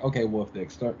kind of like, okay, well, if the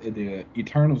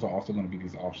Eternals are also going to be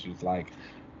these offshoots, like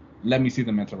let me see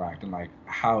them interact, and like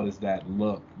how does that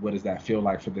look? What does that feel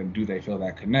like for them? Do they feel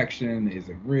that connection? Is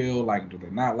it real? Like, do they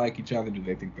not like each other? Do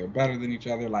they think they're better than each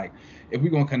other? Like, if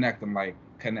we're gonna connect them, like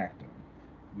connect them.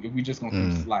 If we just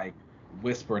gonna keep like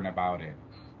whispering about it,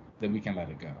 then we can let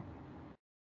it go.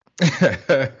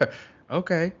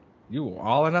 Okay. You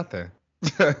all or nothing.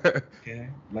 Okay.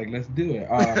 Like, let's do it.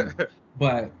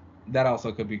 But that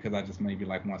also could be because I just maybe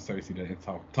like want Cersei to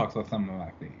talk about some of my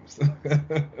thieves.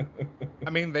 I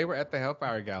mean, they were at the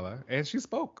Hellfire Gala, and she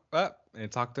spoke up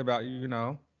and talked about,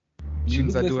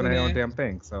 mutants are doing their own damn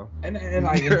thing. So and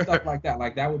like and stuff like that.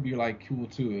 Like that would be like cool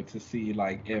too, to see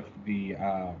like if the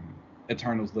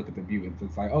Eternals look at the mutants.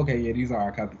 It's like, okay, yeah, these are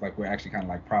our cousins. Like we're actually kind of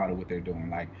like proud of what they're doing.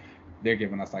 Like they're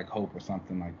giving us like hope or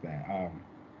something like that.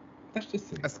 Let's just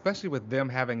see. Especially with them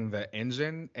having the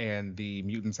engine and the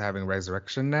mutants having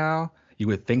resurrection now, you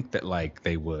would think that like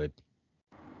they would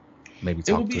maybe It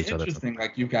will talk to be each other. interesting.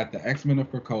 Like you've got the X Men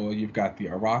of Krakoa, you've got the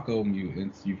Araco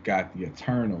mutants, you've got the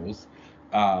Eternals.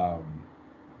 Um,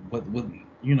 what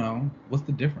what's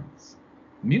the difference?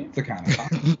 Mutants are kind of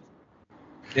toxic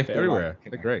if They're they're like everywhere. They're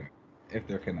connected. great. If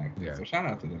they're connected, Yeah. so shout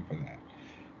out to them for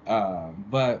that.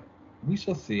 But we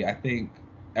shall see. I think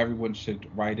everyone should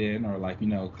write in or like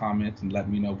comment and let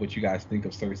me know what you guys think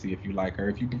of Cersei if you like her,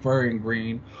 if you prefer her in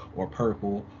green or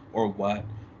purple or what.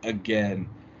 Again,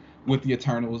 with the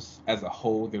Eternals as a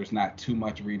whole, there's not too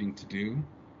much reading to do.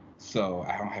 So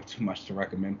I don't have too much to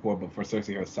recommend for, but for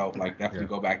Cersei herself, like definitely Yeah,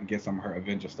 go back and get some of her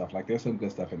Avenger stuff. Like there's some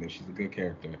good stuff in there. She's a good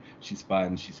character. She's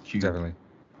fun. She's cute. definitely.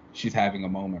 She's having a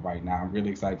moment right now. I'm really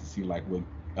excited to see like what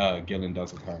Gillen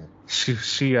does with her.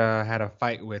 She had a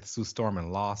fight with Sue Storm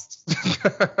and lost.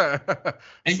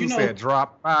 And Sue said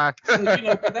drop by. So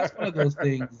that's one of those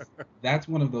things. That's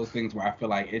one of those things where I feel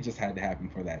like it just had to happen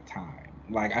for that time.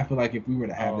 Like I feel like if we were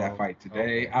to have that fight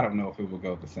today, I don't know if it would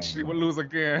go the same. She way. would lose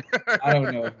again. I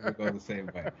don't know if it would go the same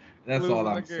way. That's all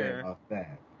I'm saying again. about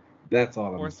that. That's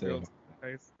all I'm saying.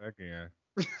 Again.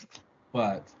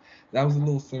 But that was a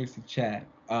little Cersei chat.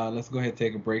 Let's go ahead and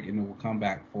take a break, and then we'll come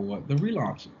back for the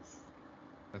relaunches.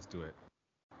 Let's do it.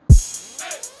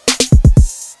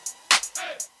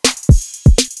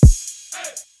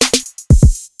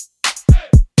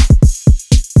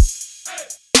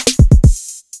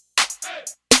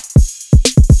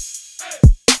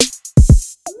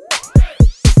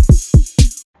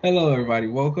 Hello, everybody.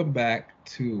 Welcome back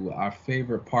to our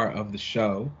favorite part of the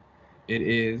show. It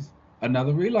is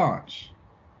another relaunch.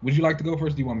 Would you like to go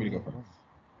first? Do you want me to go first?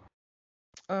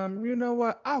 You know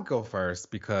what? I'll go first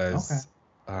because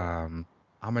I'm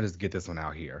gonna just get this one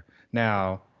out here.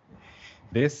 Now,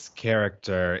 this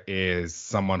character is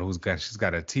someone she's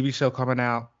got a TV show coming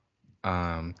out,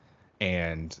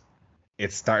 and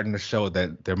it's starting to show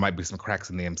that there might be some cracks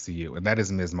in the MCU, and that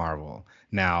is Ms. Marvel.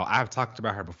 Now, I've talked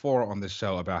about her before on the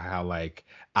show about how like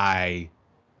I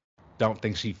don't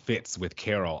think she fits with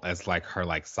Carol as like her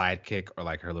like sidekick or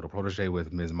like her little protege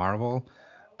with Ms. Marvel.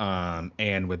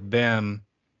 And with them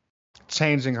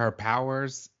changing her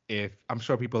powers, if I'm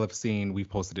sure people have seen, we've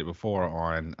posted it before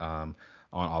on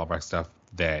all of our stuff,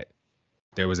 that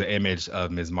there was an image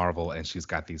of Ms. Marvel and she's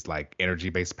got these like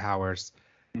energy based powers.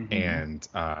 Mm-hmm. And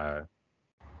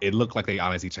it looked like they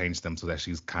honestly changed them so that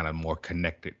she's kind of more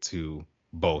connected to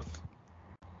both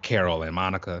Carol and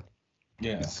Monica.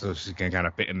 Yeah. So she can kind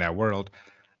of fit in that world.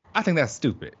 I think that's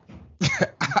stupid.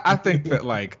 I think that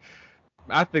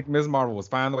I think Ms. Marvel was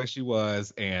fine the way she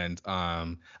was, and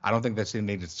I don't think that she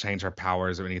needed to change her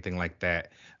powers or anything like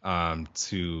that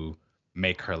to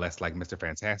make her less like Mr.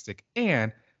 Fantastic.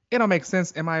 And it don't make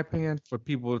sense, in my opinion, for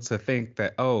people to think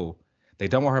that, oh, they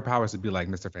don't want her powers to be like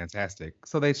Mr. Fantastic,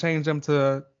 so they change them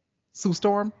to Sue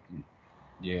Storm.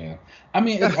 Yeah. I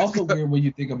mean, it's also weird when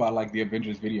you think about like the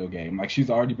Avengers video game. Like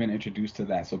she's already been introduced to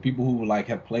that. So people who like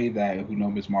have played that and who know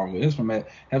Ms. Marvel is from it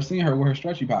have seen her with her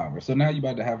stretchy powers. So now you're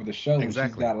about to have the show and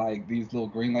she's got like these little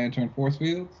Green Lantern force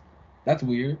fields. That's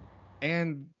weird.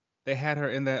 And they had her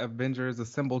in the Avengers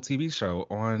Assemble TV show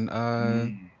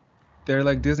on their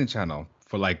like Disney Channel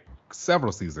for like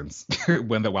several seasons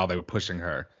while they were pushing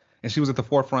her. And she was at the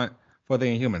forefront for the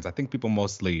Inhumans. I think people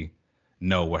mostly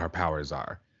know what her powers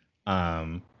are.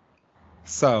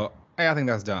 So I think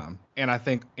that's dumb. And I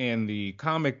think in the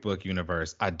comic book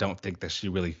universe, I don't think that she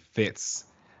really fits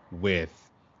with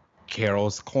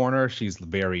Carol's corner. She's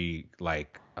very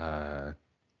like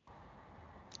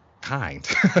kind.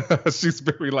 She's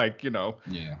very like,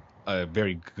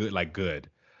 very good.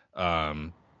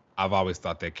 I've always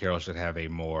thought that Carol should have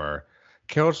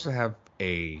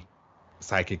a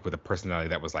psychic with a personality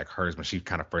that was like hers when she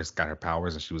kind of first got her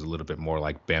powers, and she was a little bit more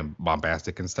like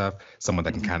bombastic and stuff. Someone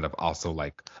that can kind of also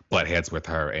like butt heads with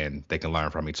her and they can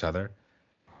learn from each other.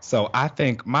 So I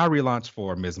think my relaunch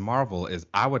for Ms. Marvel is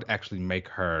I would actually make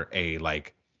her a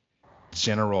like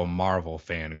general Marvel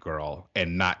fangirl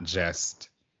and not just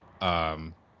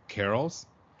Carol's.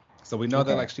 So we know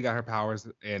that like she got her powers,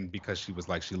 and because she was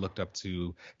like she looked up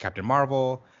to Captain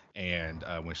Marvel, and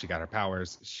when she got her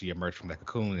powers, she emerged from that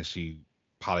cocoon and she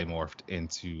polymorphed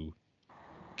into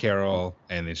Carol,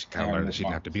 and then she kind of learned that she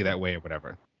didn't have to be that way or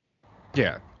whatever.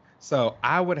 Yeah. So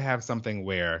I would have something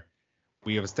where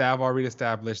we have already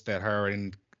established that her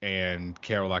and and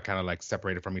Carol are kind of like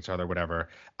separated from each other, whatever.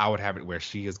 I would have it where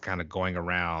she is kind of going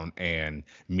around and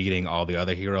meeting all the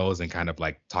other heroes and kind of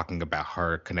like talking about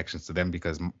her connections to them,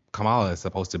 because Kamala is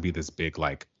supposed to be this big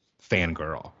like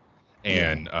fangirl,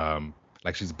 Yeah. and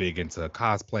like she's big into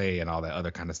cosplay and all that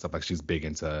other kind of stuff. Like she's big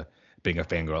into being a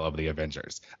fangirl of the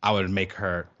Avengers. I would make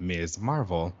her Ms.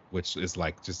 Marvel, which is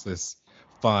like just this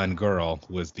fun girl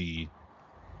who is the,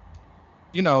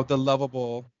 the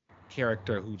lovable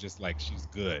character who just like she's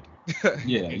good.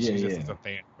 Yeah, And yeah, she just yeah. is a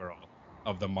fangirl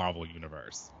of the Marvel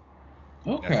universe.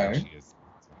 That's how Okay. she is.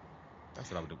 So that's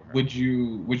what I would do with her.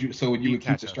 So would you Be would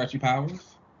keep the Catcher. stretchy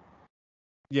powers?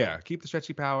 Yeah, keep the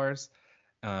stretchy powers.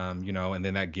 And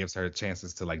then that gives her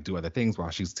chances to like do other things while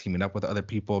she's teaming up with other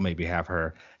people. Maybe have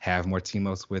her have more team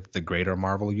ups with the greater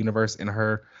Marvel universe in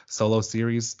her solo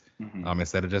series, Hmm.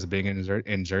 instead of just being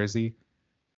in Jersey,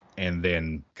 and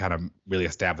then kind of really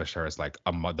establish her as like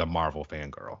the Marvel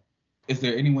fangirl. Is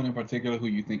there anyone in particular who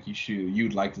you think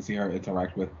you'd like to see her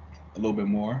interact with a little bit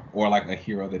more, or like a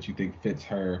hero that you think fits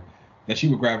her, that she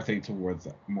would gravitate towards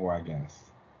more? I guess.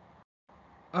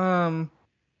 Um,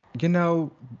 you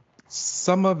know,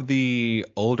 some of the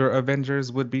older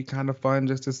Avengers would be kind of fun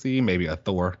just to see. Maybe a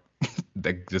Thor,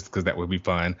 just because that would be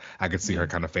fun. I could see Yeah. her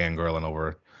kind of fangirling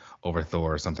over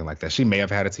Thor or something like that. She may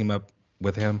have had a team up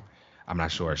with him. I'm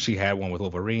not sure. She had one with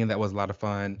Wolverine that was a lot of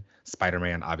fun.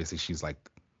 Spider-Man, obviously, she's like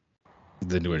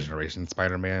the newer Yeah. generation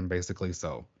Spider-Man, basically.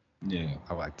 So Yeah.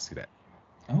 I would like to see that.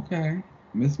 Okay.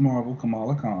 Miss Marvel,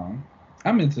 Kamala Khan.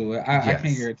 I'm into it. I can't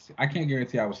Yes, guarantee. I can't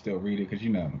guarantee I would still read it because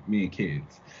me and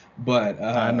kids. But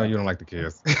I know you don't like the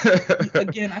kids.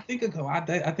 again, I think of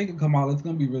Kamala. It's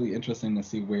gonna be really interesting to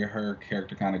see where her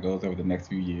character kind of goes over the next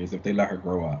few years, if they let her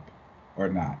grow up or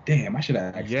not. Damn, I should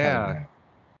have asked Kelly Yeah,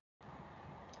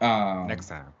 that. Um, next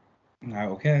time.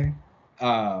 okay.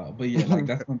 But yeah, like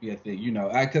that's gonna be a thing,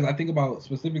 because I think about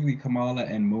specifically Kamala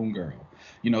and Moon Girl.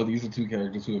 These are two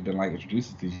characters who have been like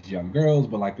introduced to these young girls,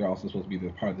 but like they're also supposed to be the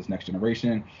part of this next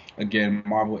generation. Again,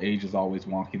 Marvel age is always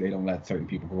wonky. They don't let certain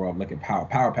people grow up. Look at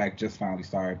Power Pack just finally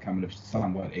started coming to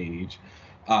somewhat age.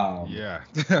 Um, Yeah.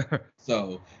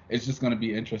 so it's just going to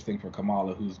be interesting for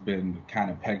Kamala, who's been kind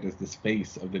of pegged as this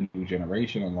face of the new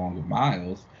generation, along with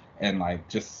Miles, and like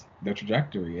just their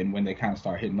trajectory. And when they kind of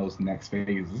start hitting those next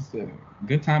phases, it's a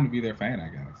good time to be their fan, I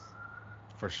guess.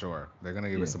 For sure. They're gonna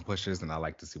give it Yeah, some pushes, and I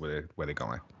like to see where they're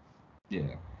going.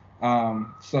 yeah.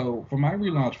 So for my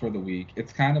relaunch for the week,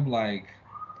 it's kind of like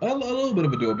a little bit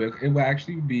of a dual bit. It would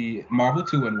actually be Marvel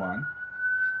 2-in-1.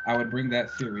 I would bring that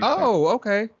series back. Oh,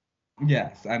 okay.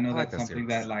 Yes, I know I like that's that something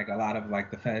that series. like a lot of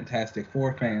like the Fantastic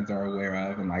Four fans are aware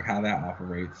of and like how that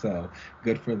operates. So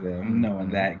good for them knowing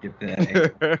Hmm. that, get the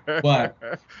angle. But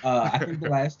I think the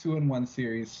last 2-in-1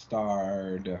 series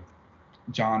starred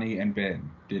Johnny and Ben,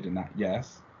 did it not?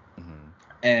 Yes. Hmm.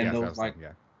 And Yes, that those was them. like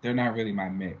Yeah. they're not really my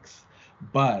mix.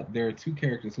 But there are two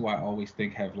characters who I always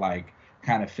think have like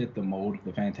kind of fit the mold of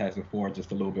the Fantastic Four,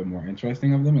 just a little bit more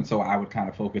interesting of them. And so I would kind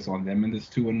of focus on them in this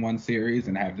 2-in-1 series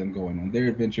and have them going on their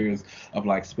adventures of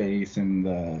like space and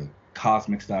the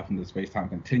cosmic stuff and the space time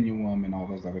continuum and all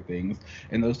those other things.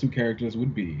 And those two characters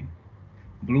would be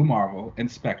Blue Marvel and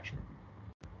Spectrum.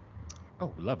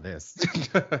 Oh, love this.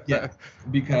 Yes,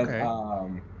 because Okay.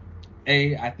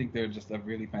 I think they're just a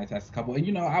really fantastic couple.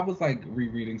 And I was like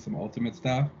rereading some Ultimate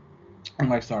stuff and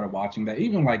like started watching that.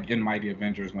 Even like in Mighty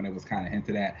Avengers when it was kind of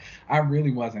hinted at, I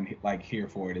really wasn't like here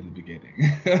for it in the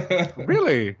beginning.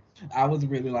 Really? I was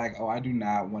really like, oh, I do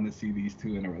not want to see these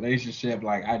two in a relationship.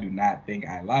 Like, I do not think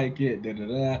I like it. Da da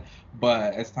da.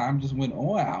 But as time just went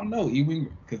on, I don't know.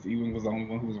 Ewing, because Ewing was the only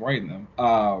one who was writing them.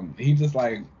 He just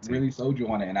like See. really sold you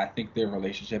on it, and I think their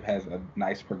relationship has a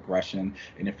nice progression,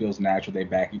 and it feels natural. They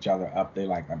back each other up. They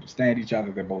like understand each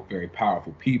other. They're both very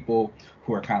powerful people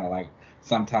who are kind of like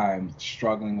sometimes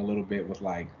struggling a little bit with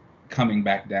like coming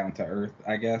back down to earth,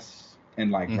 I guess, and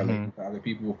like Hmm. relating to other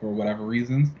people for whatever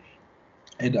reasons.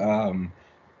 And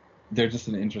they're just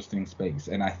an interesting space.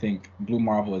 And I think Blue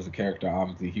Marvel is a character,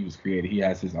 obviously, he was created. He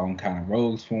has his own kind of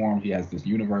rogues form, he has this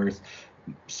universe.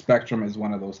 Spectrum is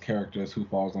one of those characters who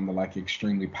falls on the like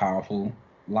extremely powerful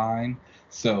line.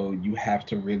 So you have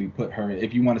to really put her,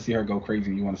 if you want to see her go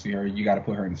crazy, you want to see her, you got to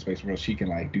put her in a space where she can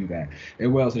like do that.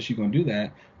 And where else is she going to do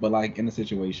that? But like in a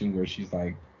situation where she's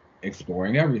like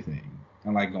exploring everything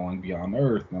and like going beyond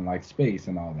Earth and like space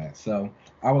and all that. So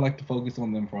I would like to focus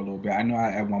on them for a little bit. I know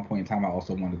at one point in time I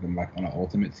also wanted them like on an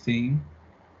Ultimates team,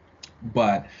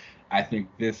 but I think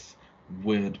this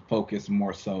would focus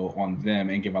more so on them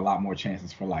and give a lot more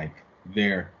chances for like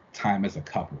their time as a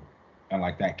couple. and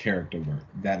like that character work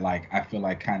that like I feel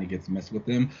like kind of gets missed with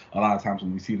them. A lot of times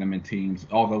when we see them in teams,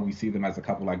 although we see them as a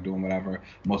couple like doing whatever,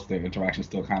 most of their interactions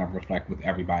still kind of reflect with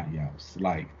everybody else.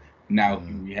 Like now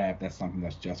Mm. we have that's something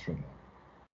that's just for them.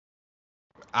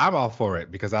 I'm all for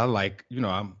it because I like,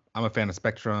 I'm a fan of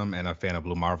Spectrum and a fan of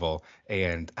Blue Marvel,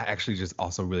 and I actually just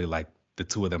also really like the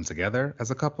two of them together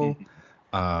as a couple.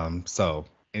 Mhm. So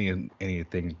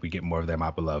anything we get more of them,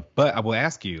 I would love. But I will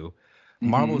ask you,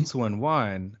 Marvel Mhm.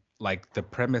 2-in-1, like the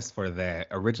premise for that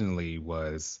originally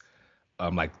was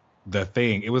like the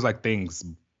Thing. It was like Thing's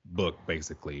book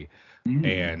basically, Mhm.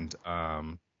 and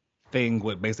Thing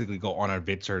would basically go on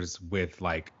adventures with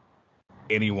like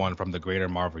anyone from the greater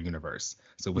Marvel universe.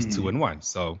 So it was two Mhm. in one.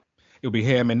 So it would be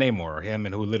him and Namor, or him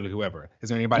and whoever. Is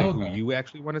there anybody who Okay. you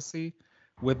actually want to see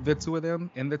with the two of them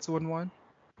in the 2-in-1?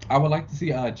 I would like to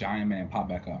see Giant Man pop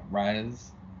back up.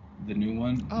 Raz, the new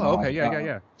one. Oh, okay, yeah, yeah,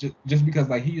 yeah. Just because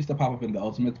like he used to pop up in the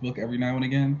Ultimates book every now and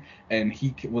again, and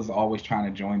was always trying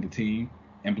to join the team,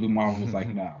 and Blue Marvel was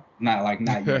like, no, not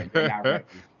yet. You're not ready.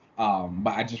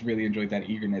 But I just really enjoyed that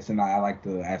eagerness, and I like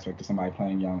the aspect of somebody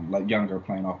playing younger,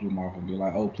 playing off Blue Marvel, and be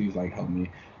like, oh, please, like, help me.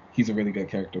 He's a really good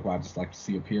character who I just like to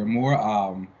see appear more.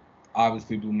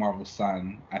 Obviously, Blue Marvel's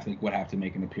son, I think, would have to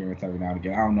make an appearance every now and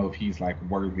again. I don't know if he's like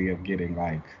worthy of getting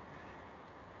like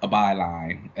a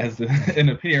byline as an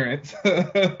appearance,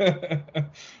 but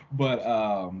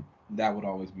that would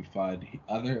always be fun.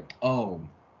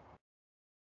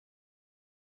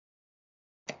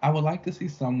 I would like to see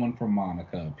someone from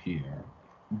Monica appear,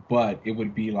 but it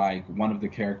would be like one of the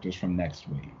characters from Next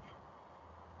Wave,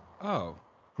 Oh,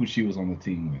 who she was on the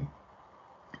team with.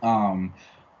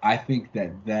 I think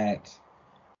that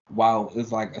while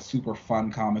it's like a super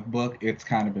fun comic book, it's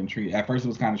kind of been treated. At first, it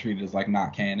was kind of treated as like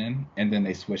not canon, and then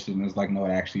they switched it and it's like, no,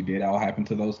 it actually did all happen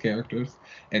to those characters.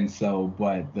 And so,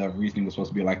 but the reasoning was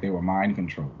supposed to be like they were mind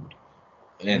controlled,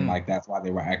 and mm, like that's why they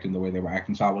were acting the way they were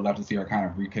acting. So I would love to see her kind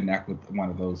of reconnect with one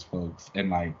of those folks and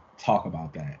like talk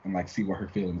about that and like see what her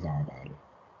feelings are about it.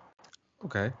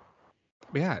 okay.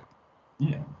 Yeah.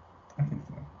 Yeah, I think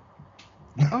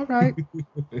All right. so.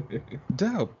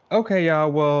 Dope. Okay,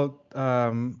 y'all. Well,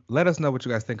 let us know what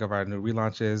you guys think of our new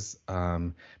relaunches.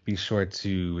 Be sure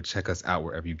to check us out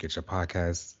wherever you get your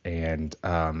podcasts, and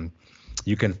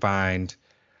you can find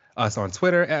us on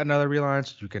Twitter at Another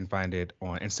Relaunch. You can find it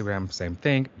on Instagram, same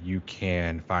thing. You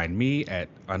can find me at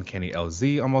Uncanny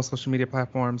LZ on most social media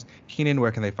platforms. Keenan,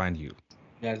 where can they find you?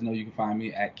 You guys know you can find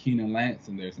me at Keenan Lance,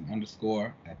 and there's an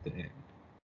underscore at the end.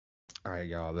 All right,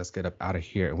 y'all. Let's get up out of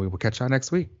here, and we will catch y'all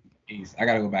next week. Peace. I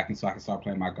gotta go back and so I can start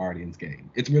playing my Guardians game.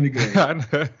 It's really good.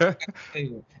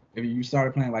 Hey, if you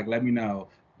started playing, like, let me know.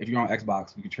 If you're on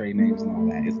Xbox, we can trade names and all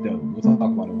that. It's dope. We'll talk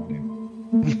about it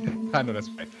one I know that's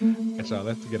right. Catch y'all.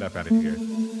 Let's get up out of here.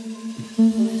 day.